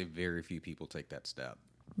 Yeah, I would say very few people take that step.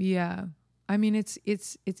 Yeah. I mean, it's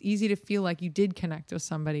easy to feel like you did connect with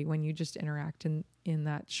somebody when you just interact in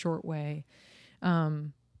that short way.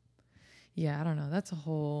 Yeah, I don't know. That's a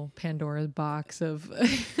whole Pandora's box of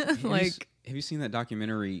like. Have you seen that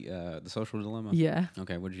documentary, The Social Dilemma? Yeah.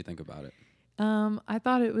 Okay, what did you think about it? I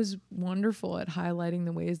thought it was wonderful at highlighting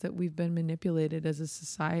the ways that we've been manipulated as a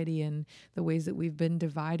society and the ways that we've been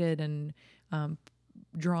divided and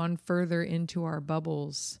drawn further into our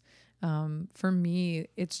bubbles. For me,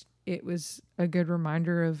 it was a good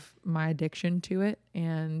reminder of my addiction to it,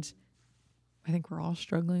 and I think we're all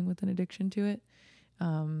struggling with an addiction to it.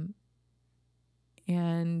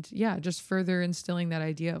 And yeah, just further instilling that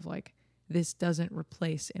idea of like, this doesn't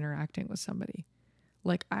replace interacting with somebody.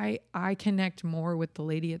 Like I connect more with the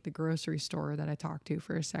lady at the grocery store that I talk to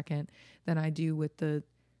for a second than I do with the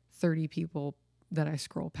 30 people that I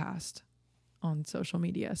scroll past on social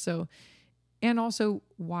media. So, and also,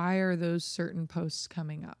 why are those certain posts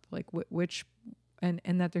coming up? Like which, and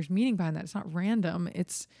that there's meaning behind that. It's not random.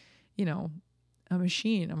 It's, a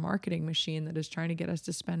marketing machine that is trying to get us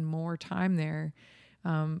to spend more time there.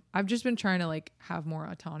 I've just been trying to like have more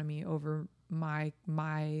autonomy over my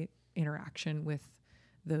interaction with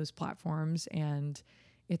those platforms, and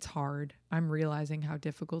it's hard. I'm realizing how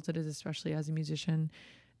difficult it is, especially as a musician,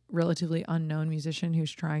 relatively unknown musician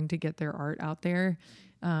who's trying to get their art out there.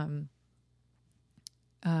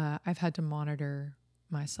 I've had to monitor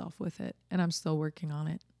myself with it, and I'm still working on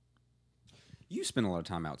it. You spend a lot of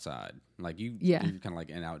time outside. Like you're kind of like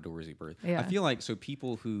an outdoorsy person. Yeah. I feel like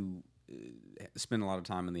people who spend a lot of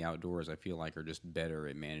time in the outdoors, I feel like are just better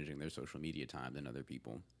at managing their social media time than other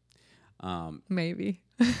people. Maybe.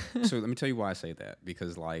 So let me tell you why I say that.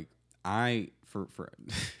 Because like for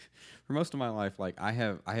for most of my life, like I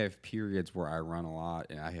have periods where I run a lot,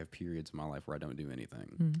 and I have periods in my life where I don't do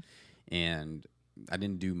anything. And I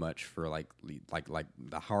didn't do much for like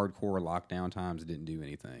the hardcore lockdown times. I didn't do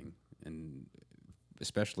anything, and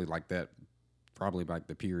especially like that, probably like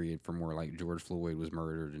the period from where like George Floyd was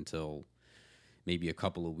murdered until maybe a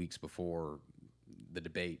couple of weeks before the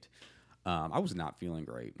debate. I was not feeling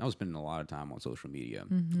great. I was spending a lot of time on social media,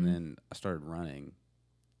 and then I started running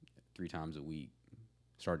 3 times a week.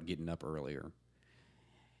 Started getting up earlier,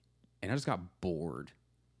 and I just got bored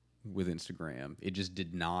with Instagram. It just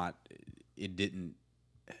did not. It didn't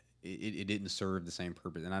serve the same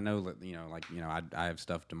purpose. And I know that I have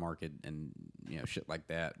stuff to market and shit like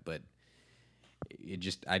that, but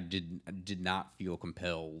I did not feel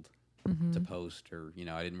compelled to post, or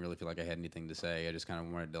I didn't really feel like I had anything to say. I just kind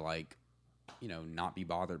of wanted to not be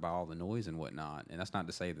bothered by all the noise and whatnot. And that's not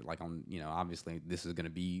to say that like on obviously this is going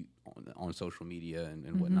to be on social media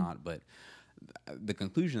and whatnot, but the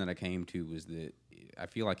conclusion that I came to was that I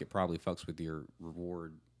feel like it probably fucks with your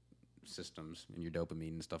reward systems and your dopamine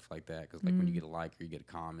and stuff like that, because like when you get a like or you get a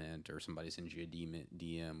comment or somebody sends you a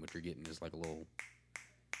DM, what you're getting is like a little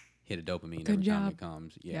hit of dopamine every time it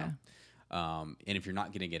comes. And if you're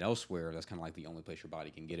not getting it elsewhere, that's kind of like the only place your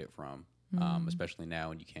body can get it from. Especially now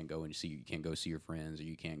when you can't go see your friends, or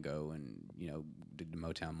you can't go and do the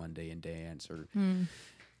Motown Monday and dance, or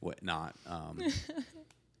whatnot.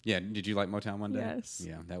 Yeah, did you like Motown Monday? Yes.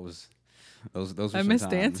 Yeah, that was those. Were I some miss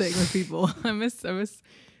times. dancing with people. I miss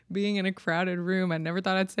being in a crowded room. I never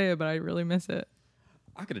thought I'd say it, but I really miss it.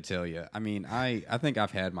 I gotta tell you, I mean, I think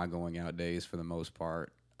I've had my going out days for the most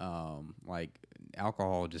part. Like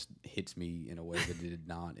alcohol just hits me in a way that it did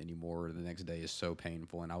not anymore. The next day is so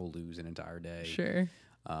painful, and I will lose an entire day. Sure.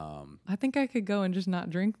 I think I could go and just not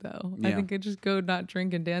drink though. I Yeah. think I'd just go not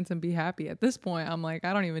drink and dance and be happy. At this point, I'm like,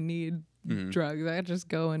 I don't even need drugs. I just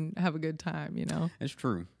go and have a good time, you know? It's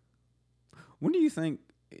true. When do you think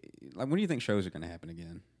shows are going to happen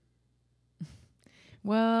again?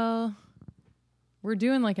 Well, we're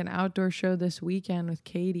doing like an outdoor show this weekend with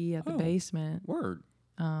Katie at the basement. Word.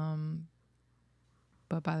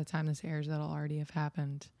 But by the time this airs, that'll already have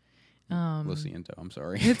happened. Lo siento. I'm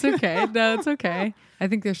sorry. It's okay. No, it's okay. I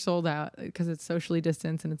think they're sold out because it's socially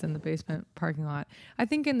distanced and it's in the basement parking lot. I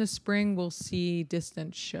think in the spring we'll see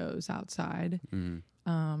distance shows outside.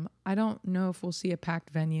 I don't know if we'll see a packed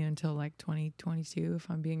venue until like 2022, if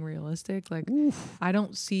I'm being realistic. Like, I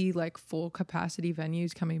don't see like full capacity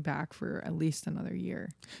venues coming back for at least another year.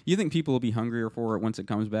 You think people will be hungrier for it once it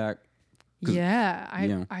comes back? Yeah,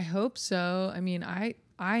 Yeah. I hope so. I mean, I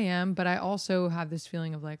am, but I also have this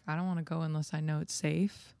feeling of like, I don't want to go unless I know it's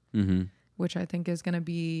safe, which I think is going to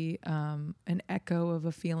be an echo of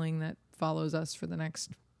a feeling that follows us for the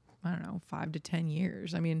next, I don't know, 5 to 10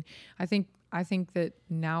 years. I mean, I think that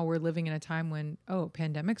now we're living in a time when,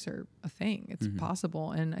 pandemics are a thing. It's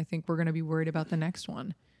possible. And I think we're going to be worried about the next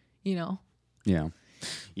one, you know? Yeah.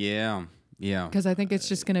 Yeah. Yeah. Because I think it's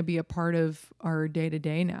just going to be a part of our day to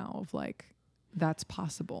day now of like, that's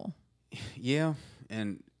possible. Yeah.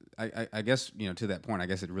 And I guess, to that point, I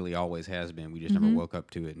guess it really always has been. We just never woke up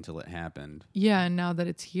to it until it happened. Yeah. And now that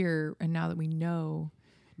it's here and now that we know.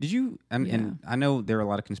 Did you, and I know there are a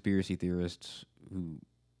lot of conspiracy theorists who,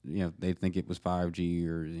 they think it was 5G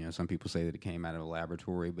or, some people say that it came out of a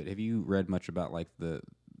laboratory, but have you read much about like the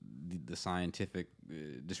scientific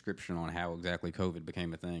description on how exactly COVID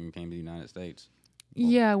became a thing and came to the United States?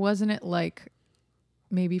 Yeah. Wasn't it like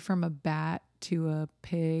maybe from a bat to a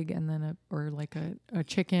pig and then a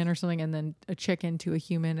chicken or something, and then a chicken to a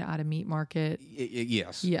human at a meat market?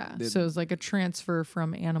 Yes. Yeah. So it was like a transfer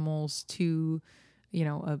from animals to,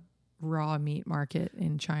 a raw meat market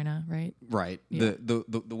in China, right? Right. Yeah.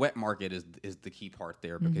 The wet market is the key part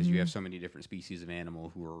there, because you have so many different species of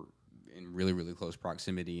animal who are in really, really close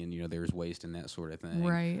proximity, and there's waste and that sort of thing.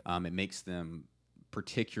 Right. It makes them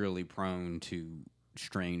particularly prone to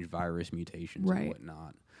strange virus mutations Right. and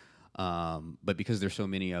whatnot. But because there's so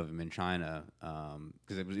many of them in China,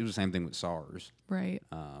 because it was the same thing with SARS. Right.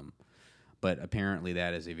 But apparently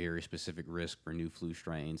that is a very specific risk for new flu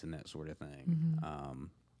strains and that sort of thing.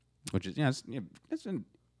 Which is,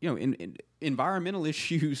 environmental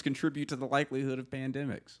issues contribute to the likelihood of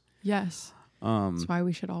pandemics. Yes. That's why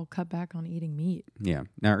we should all cut back on eating meat. Yeah.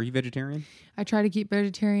 Now, are you vegetarian? I try to keep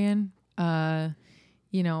vegetarian. Our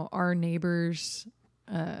neighbors,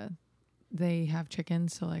 they have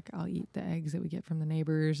chickens, so like I'll eat the eggs that we get from the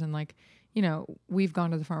neighbors, and like, we've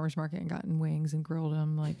gone to the farmer's market and gotten wings and grilled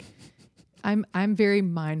them. Like, I'm very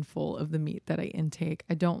mindful of the meat that I intake.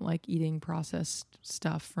 I don't like eating processed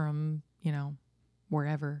stuff from,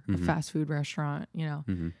 wherever, a fast food restaurant,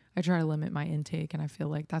 I try to limit my intake, and I feel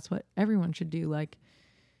like that's what everyone should do. Like,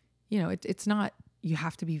 it's not, you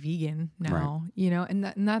have to be vegan now, and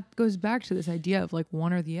that goes back to this idea of like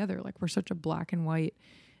one or the other. Like, we're such a black and white,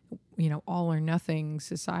 all or nothing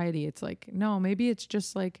society. It's like, no, maybe it's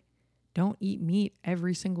just like, don't eat meat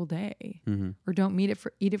every single day, or don't eat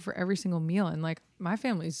it for every single meal. And like, my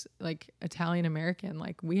family's like Italian American.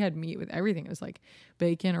 Like, we had meat with everything. It was like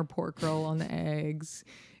bacon or pork roll on the eggs,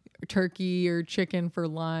 turkey or chicken for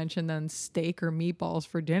lunch, and then steak or meatballs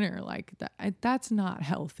for dinner. Like, that's not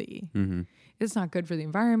healthy. It's not good for the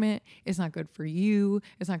environment. It's not good for you.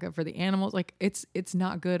 It's not good for the animals. Like, it's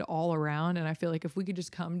not good all around. And I feel like if we could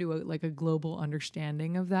just come to a global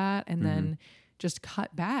understanding of that, and then just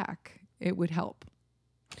cut back, it would help.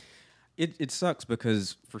 It sucks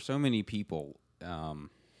because for so many people, bad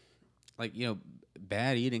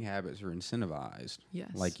eating habits are incentivized.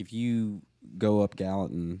 Yes. Like, if you go up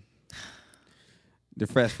Gallatin, there are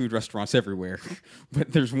fast food restaurants everywhere,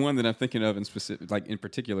 but there's one that I'm thinking of in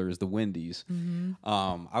particular is the Wendy's.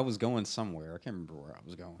 I was going somewhere. I can't remember where I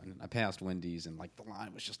was going. I passed Wendy's, and like the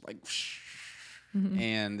line was just like,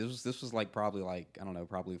 and this was like probably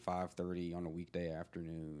 5:30 on a weekday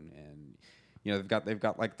afternoon, and they've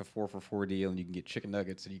got like the 4 for $4 deal, and you can get chicken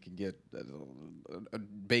nuggets, and you can get a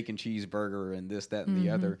bacon cheeseburger, and this, that, and the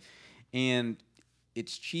other, and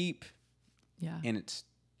it's cheap, Yeah, and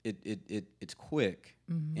it's quick.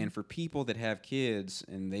 And for people that have kids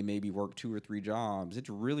and they maybe work 2 or 3 jobs, it's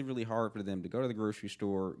really, really hard for them to go to the grocery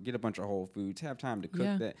store, get a bunch of Whole Foods, have time to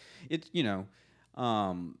cook that. It's,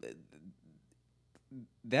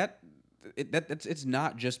 it's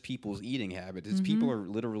not just people's eating habits. It's people are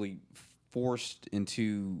literally forced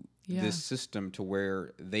into this system to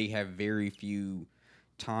where they have very few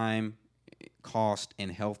time, cost,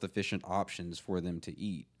 and health efficient options for them to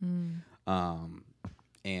eat.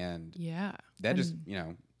 And that just,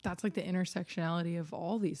 that's like the intersectionality of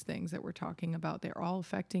all these things that we're talking about. They're all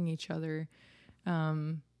affecting each other.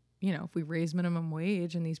 If we raise minimum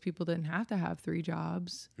wage and these people didn't have to have 3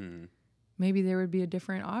 jobs, maybe there would be a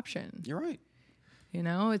different option. You're right.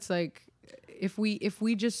 It's like if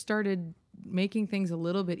we just started making things a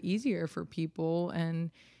little bit easier for people,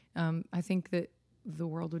 and I think that the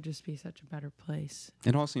world would just be such a better place.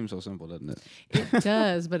 It all seems so simple, doesn't it? It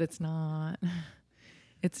does, but it's not.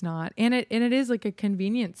 It's not. And it is like a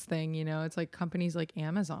convenience thing, It's like companies like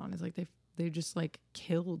Amazon. It's like they just like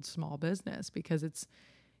killed small business because it's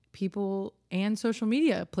people, and social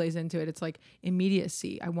media plays into it. It's like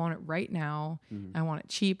immediacy. I want it right now. I want it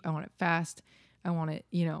cheap. I want it fast. I want it,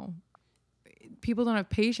 people don't have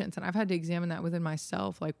patience. And I've had to examine that within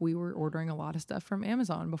myself. Like, we were ordering a lot of stuff from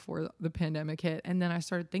Amazon before the pandemic hit. And then I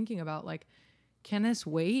started thinking about, like, can this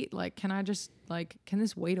wait? Like, can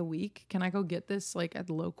this wait a week? Can I go get this like at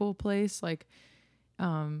the local place? Like,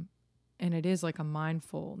 and it is like a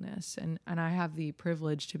mindfulness, and I have the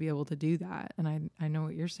privilege to be able to do that. And I know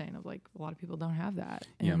what you're saying of like, a lot of people don't have that.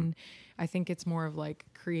 And I think it's more of like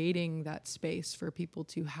creating that space for people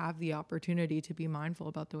to have the opportunity to be mindful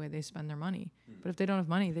about the way they spend their money. But if they don't have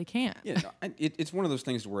money, they can't. Yeah, no, it's one of those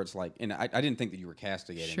things where it's like, and I didn't think that you were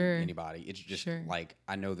castigating anybody. It's just like,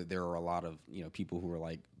 I know that there are a lot of, people who are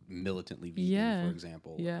like militantly vegan, for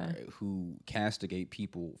example, who castigate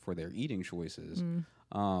people for their eating choices.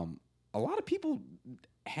 A lot of people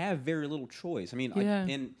have very little choice. I mean,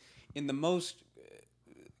 in the most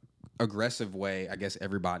aggressive way, I guess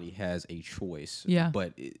everybody has a choice. Yeah.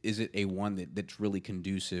 But is it a one that's really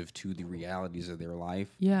conducive to the realities of their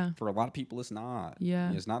life? Yeah. For a lot of people, it's not.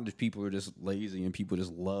 Yeah. It's not just people are just lazy and people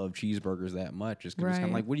just love cheeseburgers that much. It's kind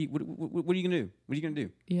of like, what are you gonna do? What are you gonna do?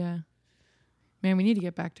 Yeah. Man, we need to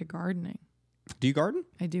get back to gardening. Do you garden?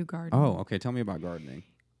 I do garden. Oh, okay. Tell me about gardening.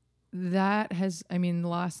 That has, the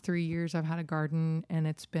last 3 years I've had a garden, and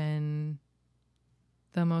it's been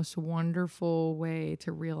the most wonderful way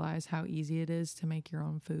to realize how easy it is to make your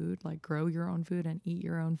own food, like grow your own food and eat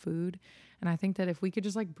your own food. And I think that if we could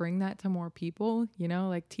just like bring that to more people,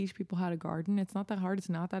 like teach people how to garden, it's not that hard. It's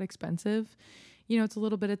not that expensive. It's a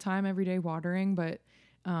little bit of time every day watering, but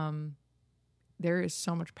there is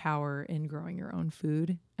so much power in growing your own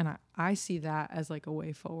food. And I see that as like a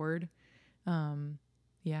way forward.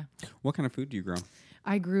 Yeah. What kind of food do you grow?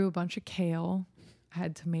 I grew a bunch of kale. I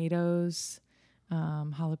had tomatoes,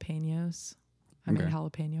 jalapenos. I made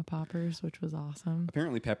jalapeno poppers, which was awesome.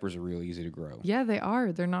 Apparently peppers are real easy to grow. Yeah, they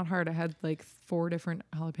are. They're not hard. I had like 4 different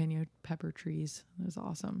jalapeno pepper trees. It was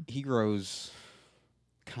awesome. He grows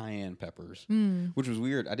cayenne peppers, which was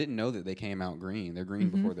weird. I didn't know that they came out green. They're green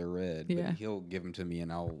before they're red. Yeah. But he'll give them to me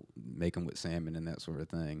and I'll make them with salmon and that sort of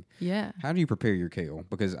thing. Yeah. How do you prepare your kale?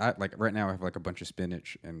 Because I like right now I have like a bunch of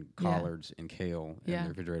spinach and collards and kale in the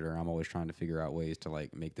refrigerator. I'm always trying to figure out ways to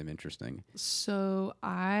like make them interesting. So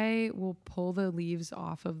I will pull the leaves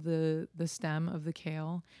off of the stem of the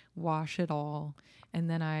kale, wash it all, and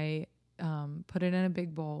then I put it in a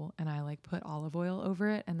big bowl, and I like put olive oil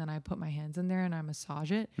over it, and then I put my hands in there and I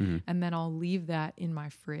massage it, and then I'll leave that in my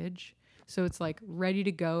fridge. So it's like ready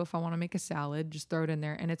to go. If I want to make a salad, just throw it in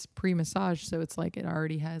there, and it's pre-massaged. So it's like, it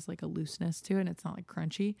already has like a looseness to it, and it's not like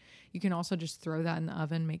crunchy. You can also just throw that in the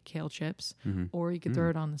oven, make kale chips, or you could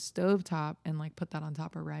throw it on the stovetop and like put that on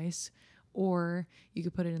top of rice, or you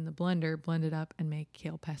could put it in the blender, blend it up, and make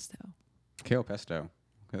kale pesto. Kale pesto.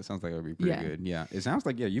 That sounds like it would be pretty good. Yeah. It sounds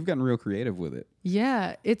like, you've gotten real creative with it.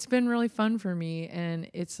 Yeah. It's been really fun for me. And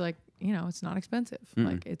it's like, it's not expensive.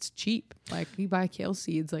 Like, it's cheap. Like, you buy kale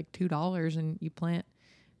seeds like $2 and you plant,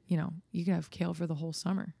 you can have kale for the whole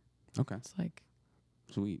summer. Okay. It's like.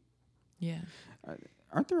 Sweet. Yeah.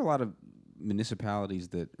 Aren't there a lot of municipalities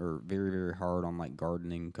that are very, very hard on like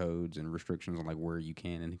gardening codes and restrictions on like where you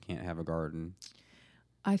can and can't have a garden?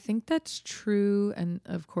 I think that's true. And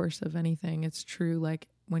of course, of anything, it's true. Like,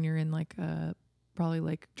 when you're in like probably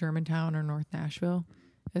like Germantown or North Nashville,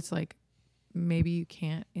 it's like maybe you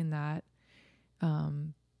can't in that,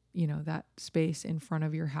 that space in front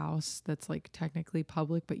of your house that's like technically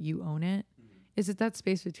public, but you own it. Is it that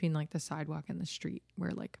space between like the sidewalk and the street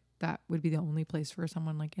where like that would be the only place for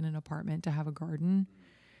someone like in an apartment to have a garden?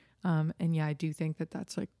 And yeah, I do think that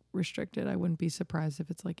that's like restricted. I wouldn't be surprised if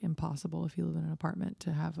it's like impossible if you live in an apartment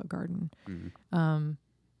to have a garden.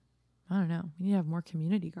 I don't know. We need to have more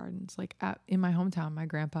community gardens. Like in my hometown, my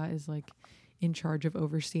grandpa is like in charge of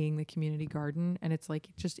overseeing the community garden, and it's like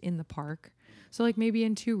just in the park. So like maybe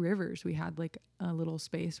in Two Rivers, we had like a little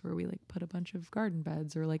space where we like put a bunch of garden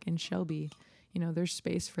beds, or like in Shelby, there's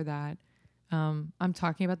space for that. I'm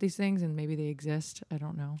talking about these things and maybe they exist. I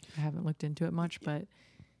don't know. I haven't looked into it much, but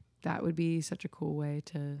that would be such a cool way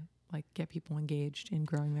to like get people engaged in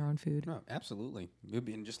growing their own food. No, absolutely. It would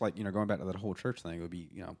be, and just like, going back to that whole church thing, it would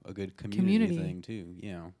be, a good community thing too,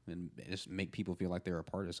 and just make people feel like they're a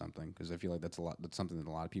part of something. Because I feel like that's something that a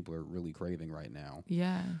lot of people are really craving right now.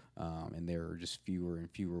 Yeah. And there are just fewer and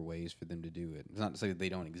fewer ways for them to do it. It's not to say that they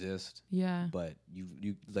don't exist. Yeah. But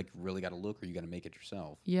you like really got to look, or you got to make it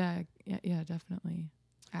yourself. Yeah, definitely.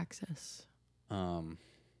 Access. What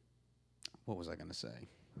was I going to say?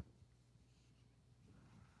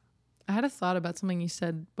 I had a thought about something you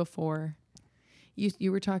said before.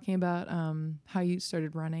 You were talking about how you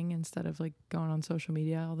started running instead of like going on social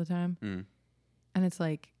media all the time. And it's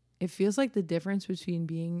like, it feels like the difference between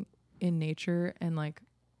being in nature and like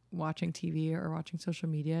watching TV or watching social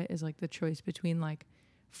media is like the choice between like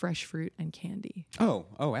fresh fruit and candy.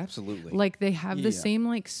 Oh, absolutely. Like they have the same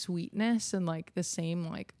like sweetness and like the same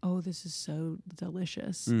like, oh, this is so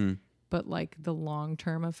delicious. But like the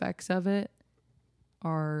long-term effects of it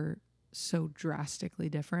are so drastically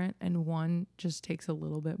different, and one just takes a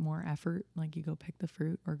little bit more effort, like you go pick the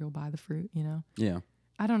fruit or go buy the fruit. Yeah,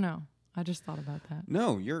 I don't know, I just thought about that.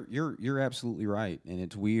 No, you're absolutely right, and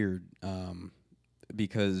it's weird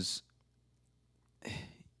because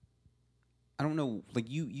I don't know, like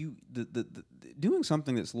the doing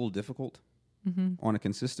something that's a little difficult on a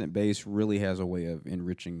consistent base really has a way of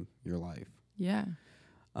enriching your life. Yeah.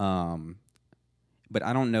 But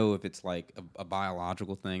I don't know if it's like a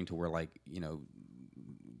biological thing to where like,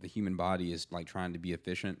 the human body is like trying to be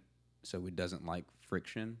efficient, so it doesn't like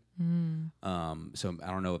friction. So I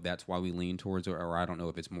don't know if that's why we lean towards it, or I don't know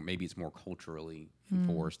if it's maybe it's more culturally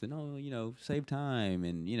enforced and, save time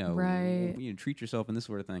and, right. Treat yourself and this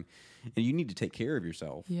sort of thing. And you need to take care of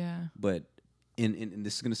yourself. Yeah. But, and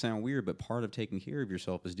this is going to sound weird, but part of taking care of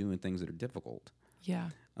yourself is doing things that are difficult. Yeah.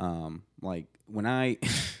 Like when I...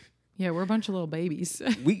 Yeah, we're a bunch of little babies.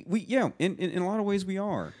 we in a lot of ways we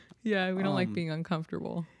are. Yeah, we don't like being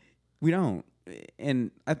uncomfortable. We don't. And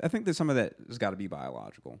I think that some of that has got to be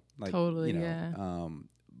biological. Like, totally, yeah.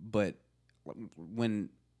 But when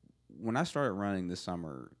I started running this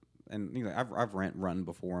summer, and I've run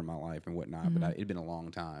before in my life and whatnot, but it'd been a long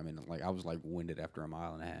time, and like I was like winded after a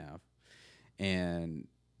mile and a half, and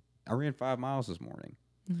I ran 5 miles this morning.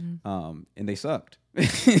 And they sucked.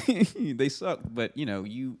 They sucked, but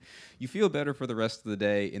you feel better for the rest of the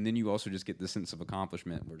day, and then you also just get this sense of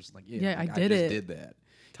accomplishment. We're just like, I just did that.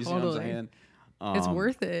 Totally. You see what I'm saying? It's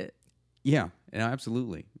worth it. Yeah,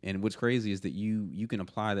 absolutely. And what's crazy is that you can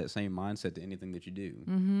apply that same mindset to anything that you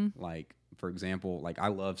do. Like, for example, like I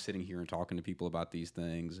love sitting here and talking to people about these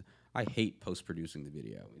things. I hate post-producing the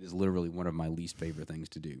video. It is literally one of my least favorite things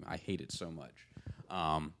to do. I hate it so much.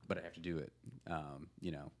 But I have to do it.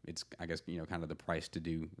 It's, I guess, kind of the price to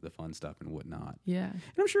do the fun stuff and whatnot. Yeah. And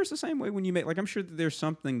I'm sure it's the same way when you make, like, I'm sure that there's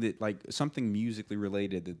something that, like, something musically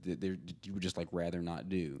related that you would just, like, rather not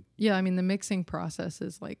do. Yeah, I mean, the mixing process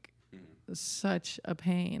is, like, such a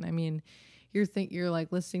pain. I mean, you're,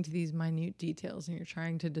 like, listening to these minute details and you're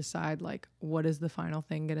trying to decide, like, what is the final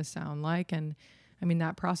thing going to sound like, and I mean,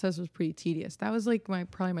 that process was pretty tedious. That was like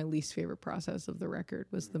probably my least favorite process of the record,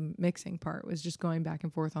 was the mixing part, was just going back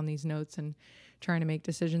and forth on these notes and trying to make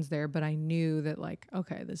decisions there. But I knew that, like,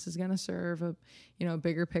 okay, this is going to serve a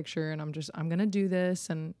bigger picture, and I'm going to do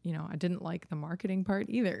this. And, I didn't like the marketing part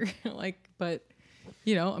either. But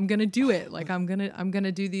I'm going to do it. Like, I'm going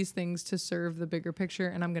to do these things to serve the bigger picture,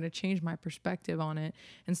 and I'm going to change my perspective on it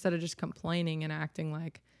instead of just complaining and acting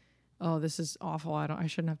like, oh, this is awful. I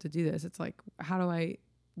shouldn't have to do this. It's like, how do I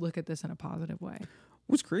look at this in a positive way?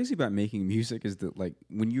 What's crazy about making music is that, like,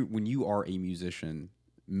 when you are a musician,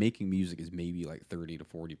 making music is maybe like 30 to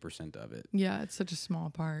 40% of it. Yeah, it's such a small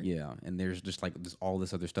part. Yeah, and there's just like all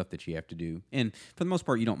this other stuff that you have to do. And for the most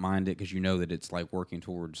part, you don't mind it because you know that it's like working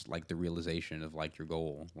towards like the realization of like your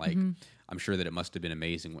goal. Like, I'm sure that it must have been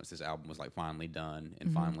amazing once this album was like finally done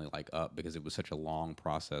and finally like up, because it was such a long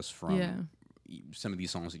process from some of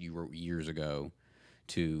these songs that you wrote years ago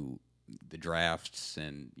to the drafts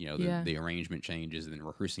and the arrangement changes, and then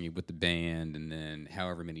rehearsing it with the band, and then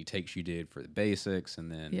however many takes you did for the basics,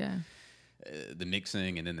 and then the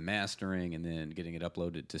mixing and then the mastering and then getting it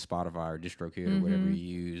uploaded to Spotify or DistroKid or whatever you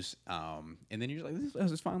use. And then you're like,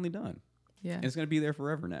 this is finally done. Yeah. And it's going to be there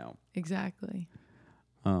forever now. Exactly.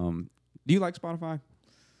 Do you like Spotify?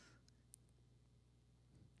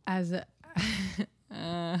 As a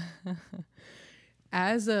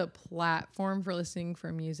as a platform for listening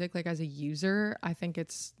for music, like as a user, I think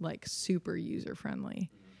it's like super user friendly.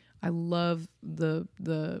 I love the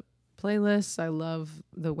playlists. I love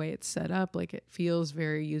the way it's set up. Like it feels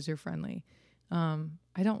very user friendly.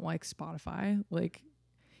 I don't like Spotify. Like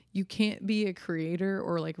you can't be a creator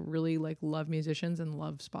or like really like love musicians and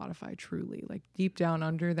love Spotify truly. Like deep down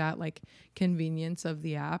under that like convenience of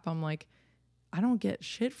the app, I'm like, I don't get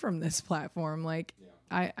shit from this platform. Like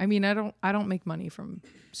I mean, I don't make money from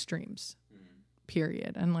streams,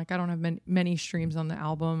 period. And like, I don't have many streams on the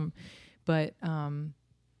album, but,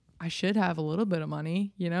 I should have a little bit of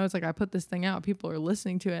money, you know. It's like I put this thing out, people are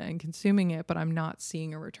listening to it and consuming it, but I'm not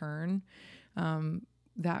seeing a return.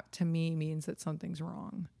 That to me means that something's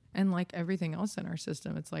wrong. And like everything else in our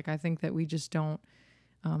system, it's like I think that we just don't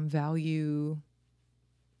value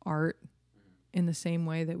art in the same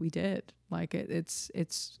way that we did. Like it's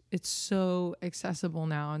so accessible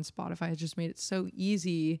now, and Spotify has just made it so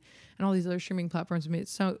easy, and all these other streaming platforms have made it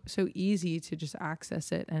so easy to just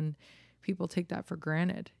access it, and people take that for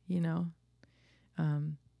granted, you know.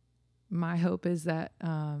 My hope is that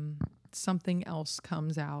something else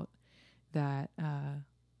comes out that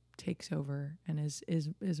takes over and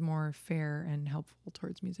is more fair and helpful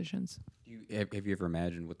towards musicians. Have you ever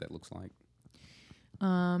imagined what that looks like?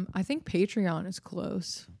 I think Patreon is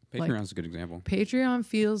close. Patreon's a good example. Patreon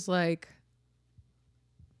feels like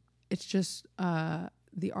it's just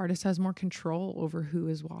the artist has more control over who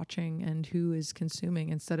is watching and who is consuming,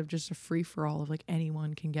 instead of just a free for all of like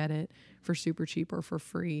anyone can get it for super cheap or for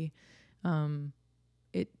free.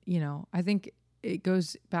 It, you know, I think it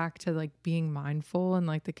goes back to like being mindful, and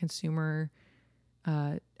like the consumer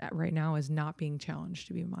right now is not being challenged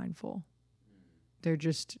to be mindful. They're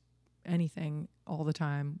just anything all the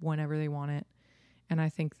time whenever they want it. And I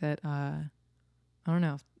think that I don't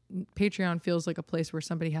know, Patreon feels like a place where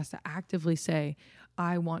somebody has to actively say,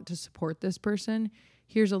 I want to support this person,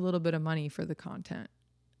 here's a little bit of money for the content.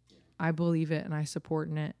 I believe it and I support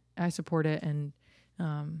it, and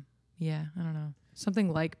yeah, I don't know,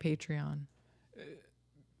 something like Patreon.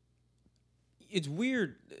 It's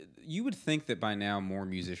weird. You would think that by now more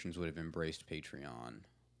musicians would have embraced Patreon.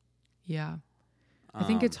 Yeah. I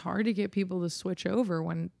think it's hard to get people to switch over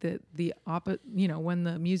when when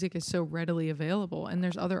the music is so readily available, and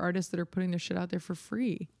there's other artists that are putting their shit out there for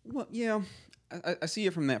free. Well, yeah, I see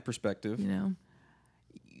it from that perspective. You know,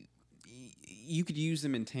 you could use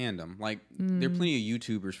them in tandem. Like there are plenty of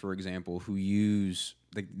YouTubers, for example, who use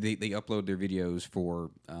they upload their videos for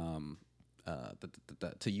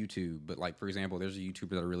to YouTube. But like, for example, there's a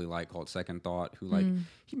YouTuber that I really like called Second Thought, who like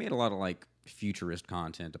he made a lot of like futurist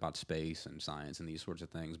content about space and science and these sorts of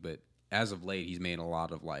things. But as of late, he's made a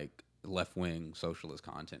lot of like left-wing socialist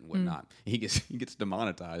content and whatnot. He gets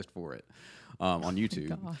demonetized for it on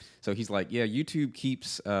YouTube. So he's like, yeah, YouTube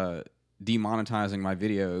keeps demonetizing my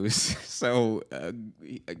videos, so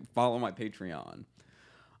follow my Patreon.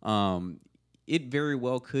 It very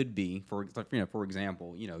well could be, for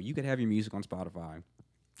example, you could have your music on Spotify,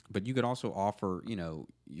 but you could also offer,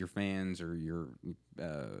 your fans or your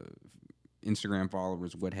Instagram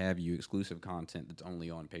followers, what have you, exclusive content that's only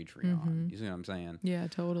on Patreon. You see what I'm saying? Yeah,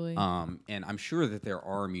 totally. And I'm sure that there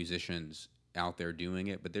are musicians out there doing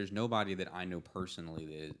it, but there's nobody that I know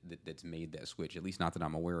personally that's made that switch, at least not that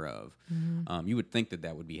I'm aware of. You would think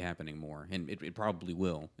that would be happening more, and it probably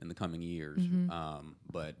will in the coming years.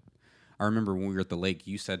 But I remember when we were at the lake,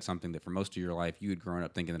 you said something that for most of your life you had grown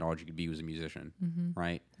up thinking that all you could be was a musician,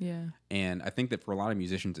 right? Yeah. And I think that for a lot of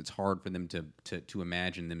musicians, it's hard for them to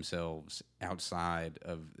imagine themselves outside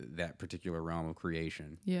of that particular realm of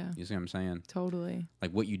creation. Yeah. You see what I'm saying? Totally.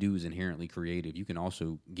 Like what you do is inherently creative. You can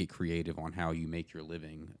also get creative on how you make your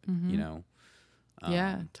living,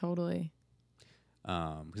 yeah, totally.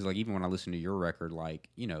 Because like even when I listen to your record, like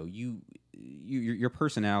your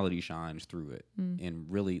personality shines through it, and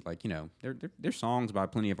really like there's songs by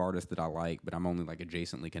plenty of artists that I like, but I'm only like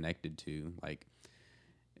adjacently connected to, like.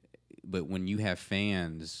 But when you have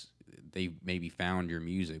fans, they maybe found your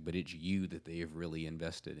music, but it's you that they have really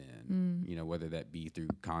invested in. Whether that be through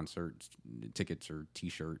concerts, tickets, or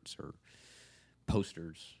T-shirts, or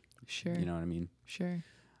posters. Sure. You know what I mean? Sure.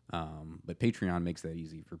 But Patreon makes that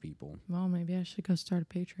easy for people. Well, maybe I should go start a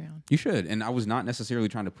Patreon. You should, and I was not necessarily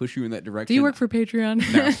trying to push you in that direction. Do you work for Patreon?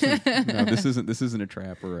 No, this isn't a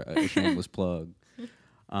trap or a shameless plug.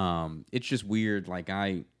 It's just weird. Like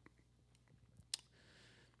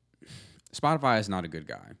Spotify is not a good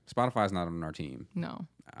guy. Spotify is not on our team. No.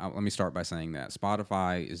 Let me start by saying that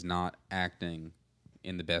Spotify is not acting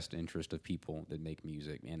in the best interest of people that make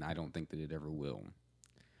music, and I don't think that it ever will.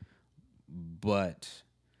 But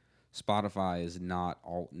Spotify is not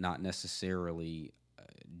necessarily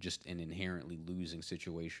just an inherently losing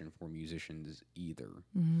situation for musicians either.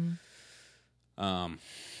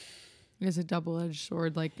 It's a double-edged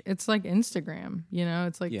sword. Like, it's like Instagram, you know,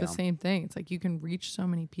 it's like the same thing. It's like you can reach so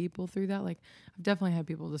many people through that. Like, I've definitely had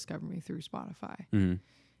people discover me through Spotify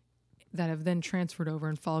that have then transferred over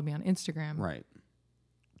and followed me on Instagram. Right.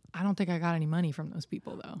 I don't think I got any money from those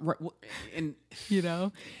people though. Right. Well, and you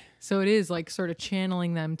know, so it is like sort of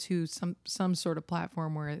channeling them to some sort of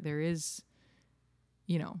platform where there is,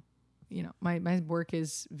 you know, my work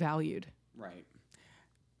is valued. Right.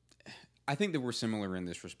 I think that we're similar in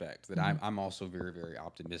this respect. That I'm also very, very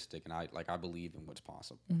optimistic, and I believe in what's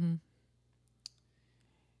possible.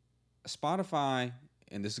 Spotify,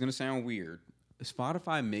 and this is going to sound weird,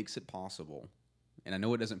 Spotify makes it possible. And I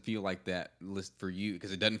know it doesn't feel like that list for you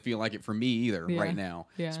because it doesn't feel like it for me either right now.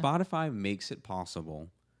 Yeah. Spotify makes it possible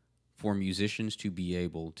for musicians to be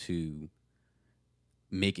able to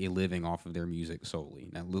make a living off of their music solely.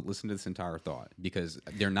 Now, listen to this entire thought, because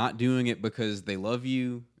they're not doing it because they love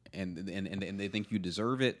you and they think you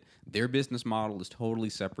deserve it. Their business model is totally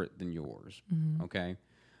separate than yours. Okay,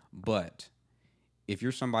 but if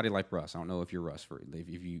you're somebody like Russ, I don't know if you're Russ,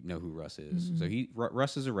 if you know who Russ is. So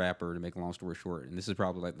Russ is a rapper, to make a long story short, and this is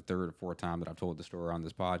probably like the third or fourth time that I've told the story on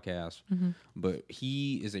this podcast. But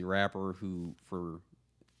he is a rapper who, for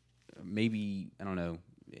maybe, I don't know,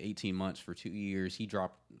 18 months, for 2 years, he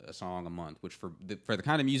dropped a song a month, which for the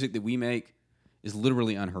kind of music that we make is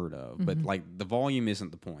literally unheard of. But like, the volume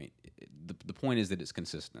isn't the point. The point is that it's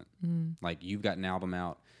consistent. Like, you've got an album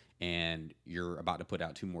out, and you're about to put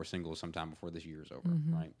out 2 more singles sometime before this year is over,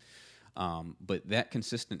 right? But that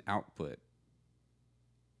consistent output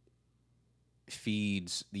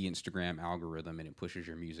feeds the Instagram algorithm, and it pushes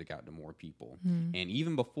your music out to more people. And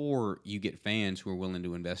even before you get fans who are willing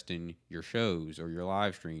to invest in your shows or your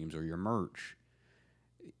live streams or your merch,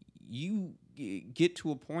 you get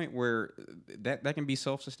to a point where that can be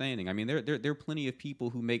self-sustaining. I mean, there are plenty of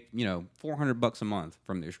people who make, $400 a month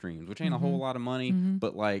from their streams, which ain't a whole lot of money,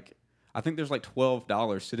 but like, I think there's like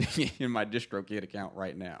 $12 sitting in my DistroKid account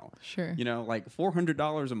right now. Sure. Like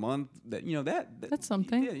 $400 a month, that's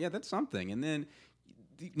something. Yeah, that's something. And then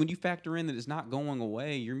when you factor in that it's not going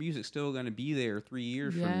away, your music's still going to be there 3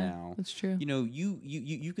 years from now. That's true.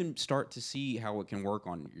 You can start to see how it can work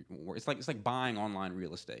on your, it's like buying online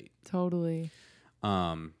real estate. Totally.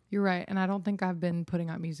 You're right, and I don't think I've been putting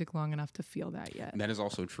out music long enough to feel that yet. That is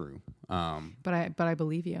also true. But I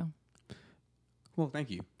believe you. Well,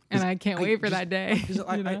 thank you. And I can't wait for that day.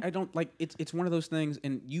 I don't like it's one of those things,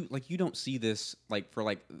 and you don't see this like for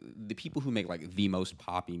like the people who make like the most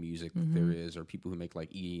poppy music that there is, or people who make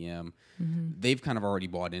like EDM. They've kind of already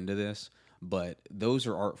bought into this, but those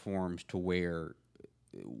are art forms to where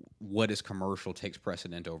what is commercial takes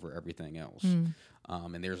precedent over everything else.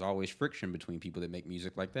 And there's always friction between people that make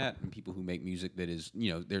music like that and people who make music that is,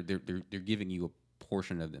 they're giving you a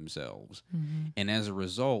portion of themselves. And as a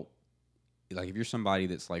result, like, if you're somebody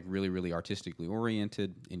that's like really, really artistically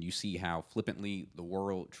oriented, and you see how flippantly the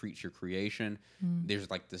world treats your creation, there's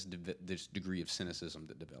like this degree of cynicism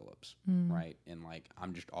that develops, right? And like,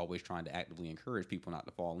 I'm just always trying to actively encourage people not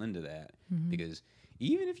to fall into that, because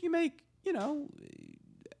even if you make,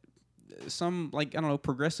 some, like, I don't know,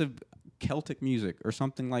 progressive Celtic music or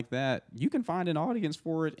something like that, you can find an audience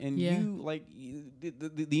for it, and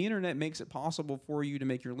the internet makes it possible for you to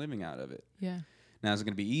make your living out of it. Yeah. Now, is it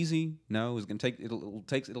going to be easy? No. It's going to take it'll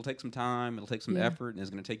take some time. It'll take some effort, and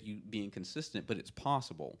it's going to take you being consistent. But it's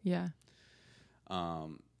possible. Yeah.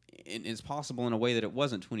 And it's possible in a way that it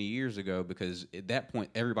wasn't 20 years ago, because at that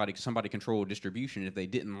point, somebody controlled distribution. If they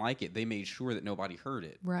didn't like it, they made sure that nobody heard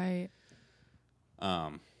it. Right.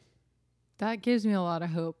 That gives me a lot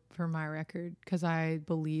of hope for my record, because I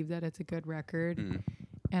believe that it's a good record,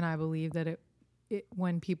 and I believe that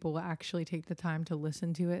when people actually take the time to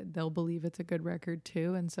listen to it, they'll believe it's a good record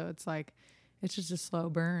too. And so it's like, it's just a slow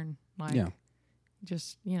burn. Like,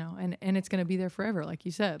 just, and it's going to be there forever. Like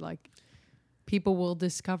you said, like, people will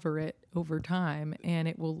discover it over time, and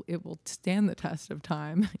it will stand the test of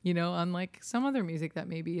time, unlike some other music that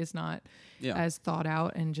maybe is not as thought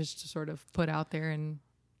out and just sort of put out there and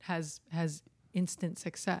has instant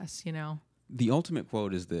success, The ultimate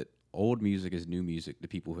quote is that old music is new music to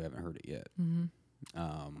people who haven't heard it yet.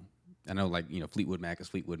 I know, like, Fleetwood Mac is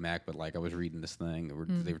Fleetwood Mac, but like I was reading this thing where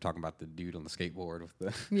they were talking about the dude on the skateboard with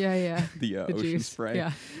the Yeah. the ocean juice. spray.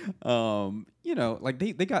 Yeah. Like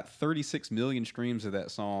they got 36 million streams of that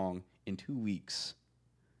song in 2 weeks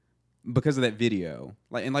because of that video.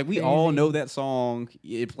 Like, and like we all know that song.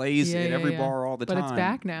 It plays at every bar all the time. But it's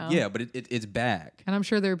back now. Yeah, but it's back. And I'm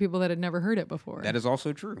sure there are people that had never heard it before. That is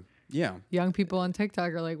also true. Yeah. Young people on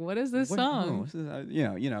TikTok are like, "What is this song?"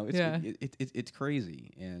 It's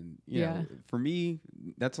crazy. And for me,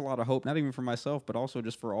 that's a lot of hope. Not even for myself, but also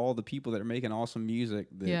just for all the people that are making awesome music.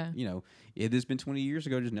 That it has been 20 years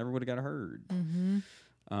ago, just never would have got heard. Mm-hmm.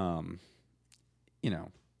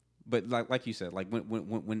 But like you said, like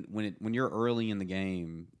when you're early in the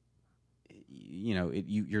game,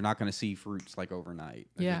 you're not going to see fruits like overnight.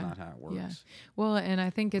 That's just not how it works. Yeah. Well, and I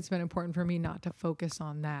think it's been important for me not to focus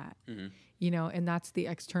on that. Mm-hmm. And that's the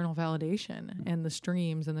external validation and the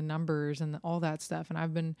streams and the numbers and all that stuff. And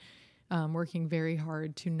I've been working very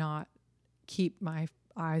hard to not keep my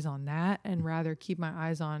eyes on that and rather keep my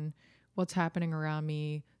eyes on what's happening around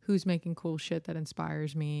me, who's making cool shit that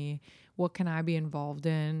inspires me, what can I be involved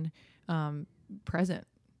in, present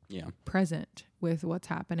with what's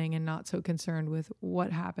happening and not so concerned with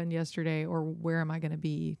what happened yesterday or where am I going to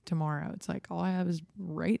be tomorrow. It's like all I have is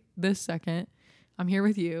right this second. I'm here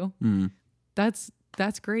with you. Mm. That's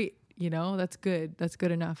great. That's good. That's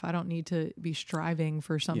good enough. I don't need to be striving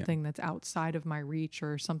for something that's outside of my reach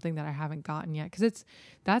or something that I haven't gotten yet. Because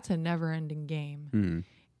that's a never ending game. Mm.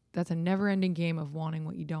 That's a never-ending game of wanting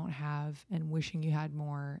what you don't have and wishing you had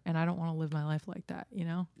more. And I don't want to live my life like that,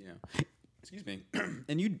 Yeah. Excuse me.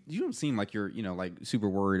 And you don't seem like you're, like super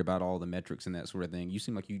worried about all the metrics and that sort of thing. You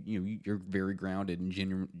seem like you're very grounded and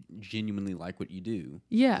genuinely like what you do.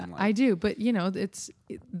 Yeah, I do. But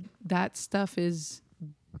that stuff is.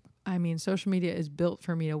 I mean, social media is built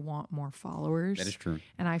for me to want more followers. That is true.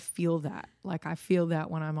 And I feel that. Like, I feel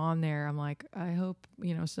that when I'm on there. I'm like, I hope,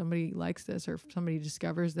 somebody likes this or somebody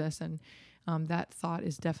discovers this. And that thought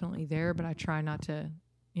is definitely there, but I try not to,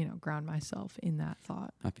 ground myself in that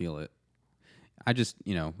thought. I feel it. I just,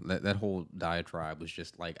 that whole diatribe was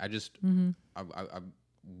just like, I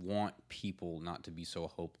want people not to be so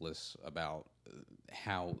hopeless about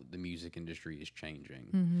how the music industry is changing.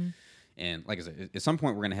 Mm-hmm. And like I said, at some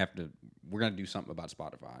point we're gonna do something about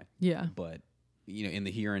Spotify. Yeah. But in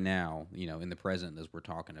the here and now, in the present, as we're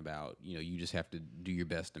talking about, you just have to do your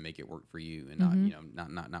best to make it work for you, and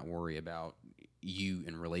not worry about you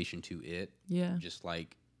in relation to it. Yeah. Just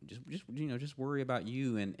worry about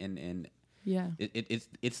you and yeah.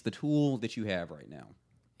 It's the tool that you have right now.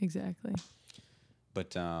 Exactly.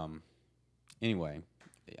 But anyway,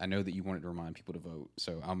 I know that you wanted to remind people to vote,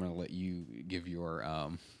 so I'm gonna let you give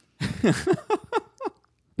your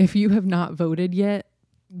If you have not voted yet,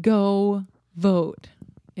 go vote.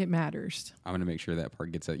 It matters. I'm going to make sure that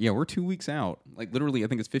part gets out. Yeah, we're 2 weeks out. Like literally, I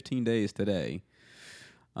think it's 15 days today.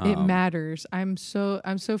 It matters. I'm so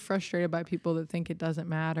frustrated by people that think it doesn't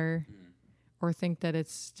matter or think that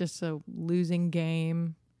it's just a losing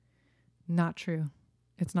game. Not true.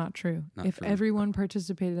 It's not true. If everyone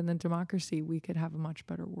participated in the democracy, we could have a much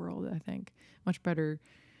better world, I think. Much better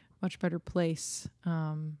place.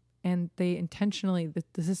 And they intentionally,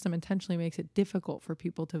 the system intentionally makes it difficult for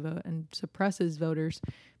people to vote and suppresses voters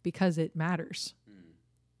because it matters.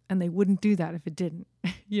 And they wouldn't do that if it didn't,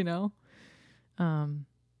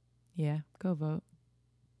 Yeah, go vote.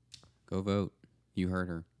 Go vote. You heard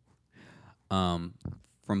her. From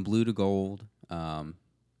Blue to Gold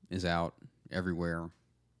is out everywhere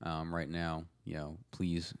right now.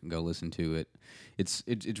 Please go listen to it. It's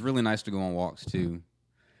really nice to go on walks too.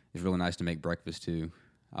 It's really nice to make breakfast too.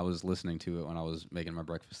 I was listening to it when I was making my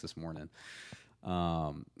breakfast this morning.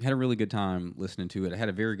 Had a really good time listening to it. I had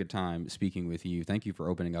a very good time speaking with you. Thank you for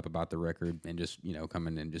opening up about the record and just,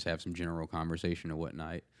 coming and just have some general conversation and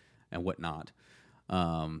whatnot. You're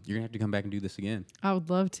going to have to come back and do this again. I would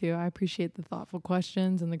love to. I appreciate the thoughtful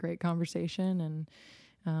questions and the great conversation.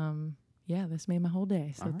 And this made my whole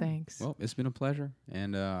day. So thanks. Well, it's been a pleasure.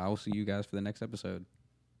 And I will see you guys for the next episode.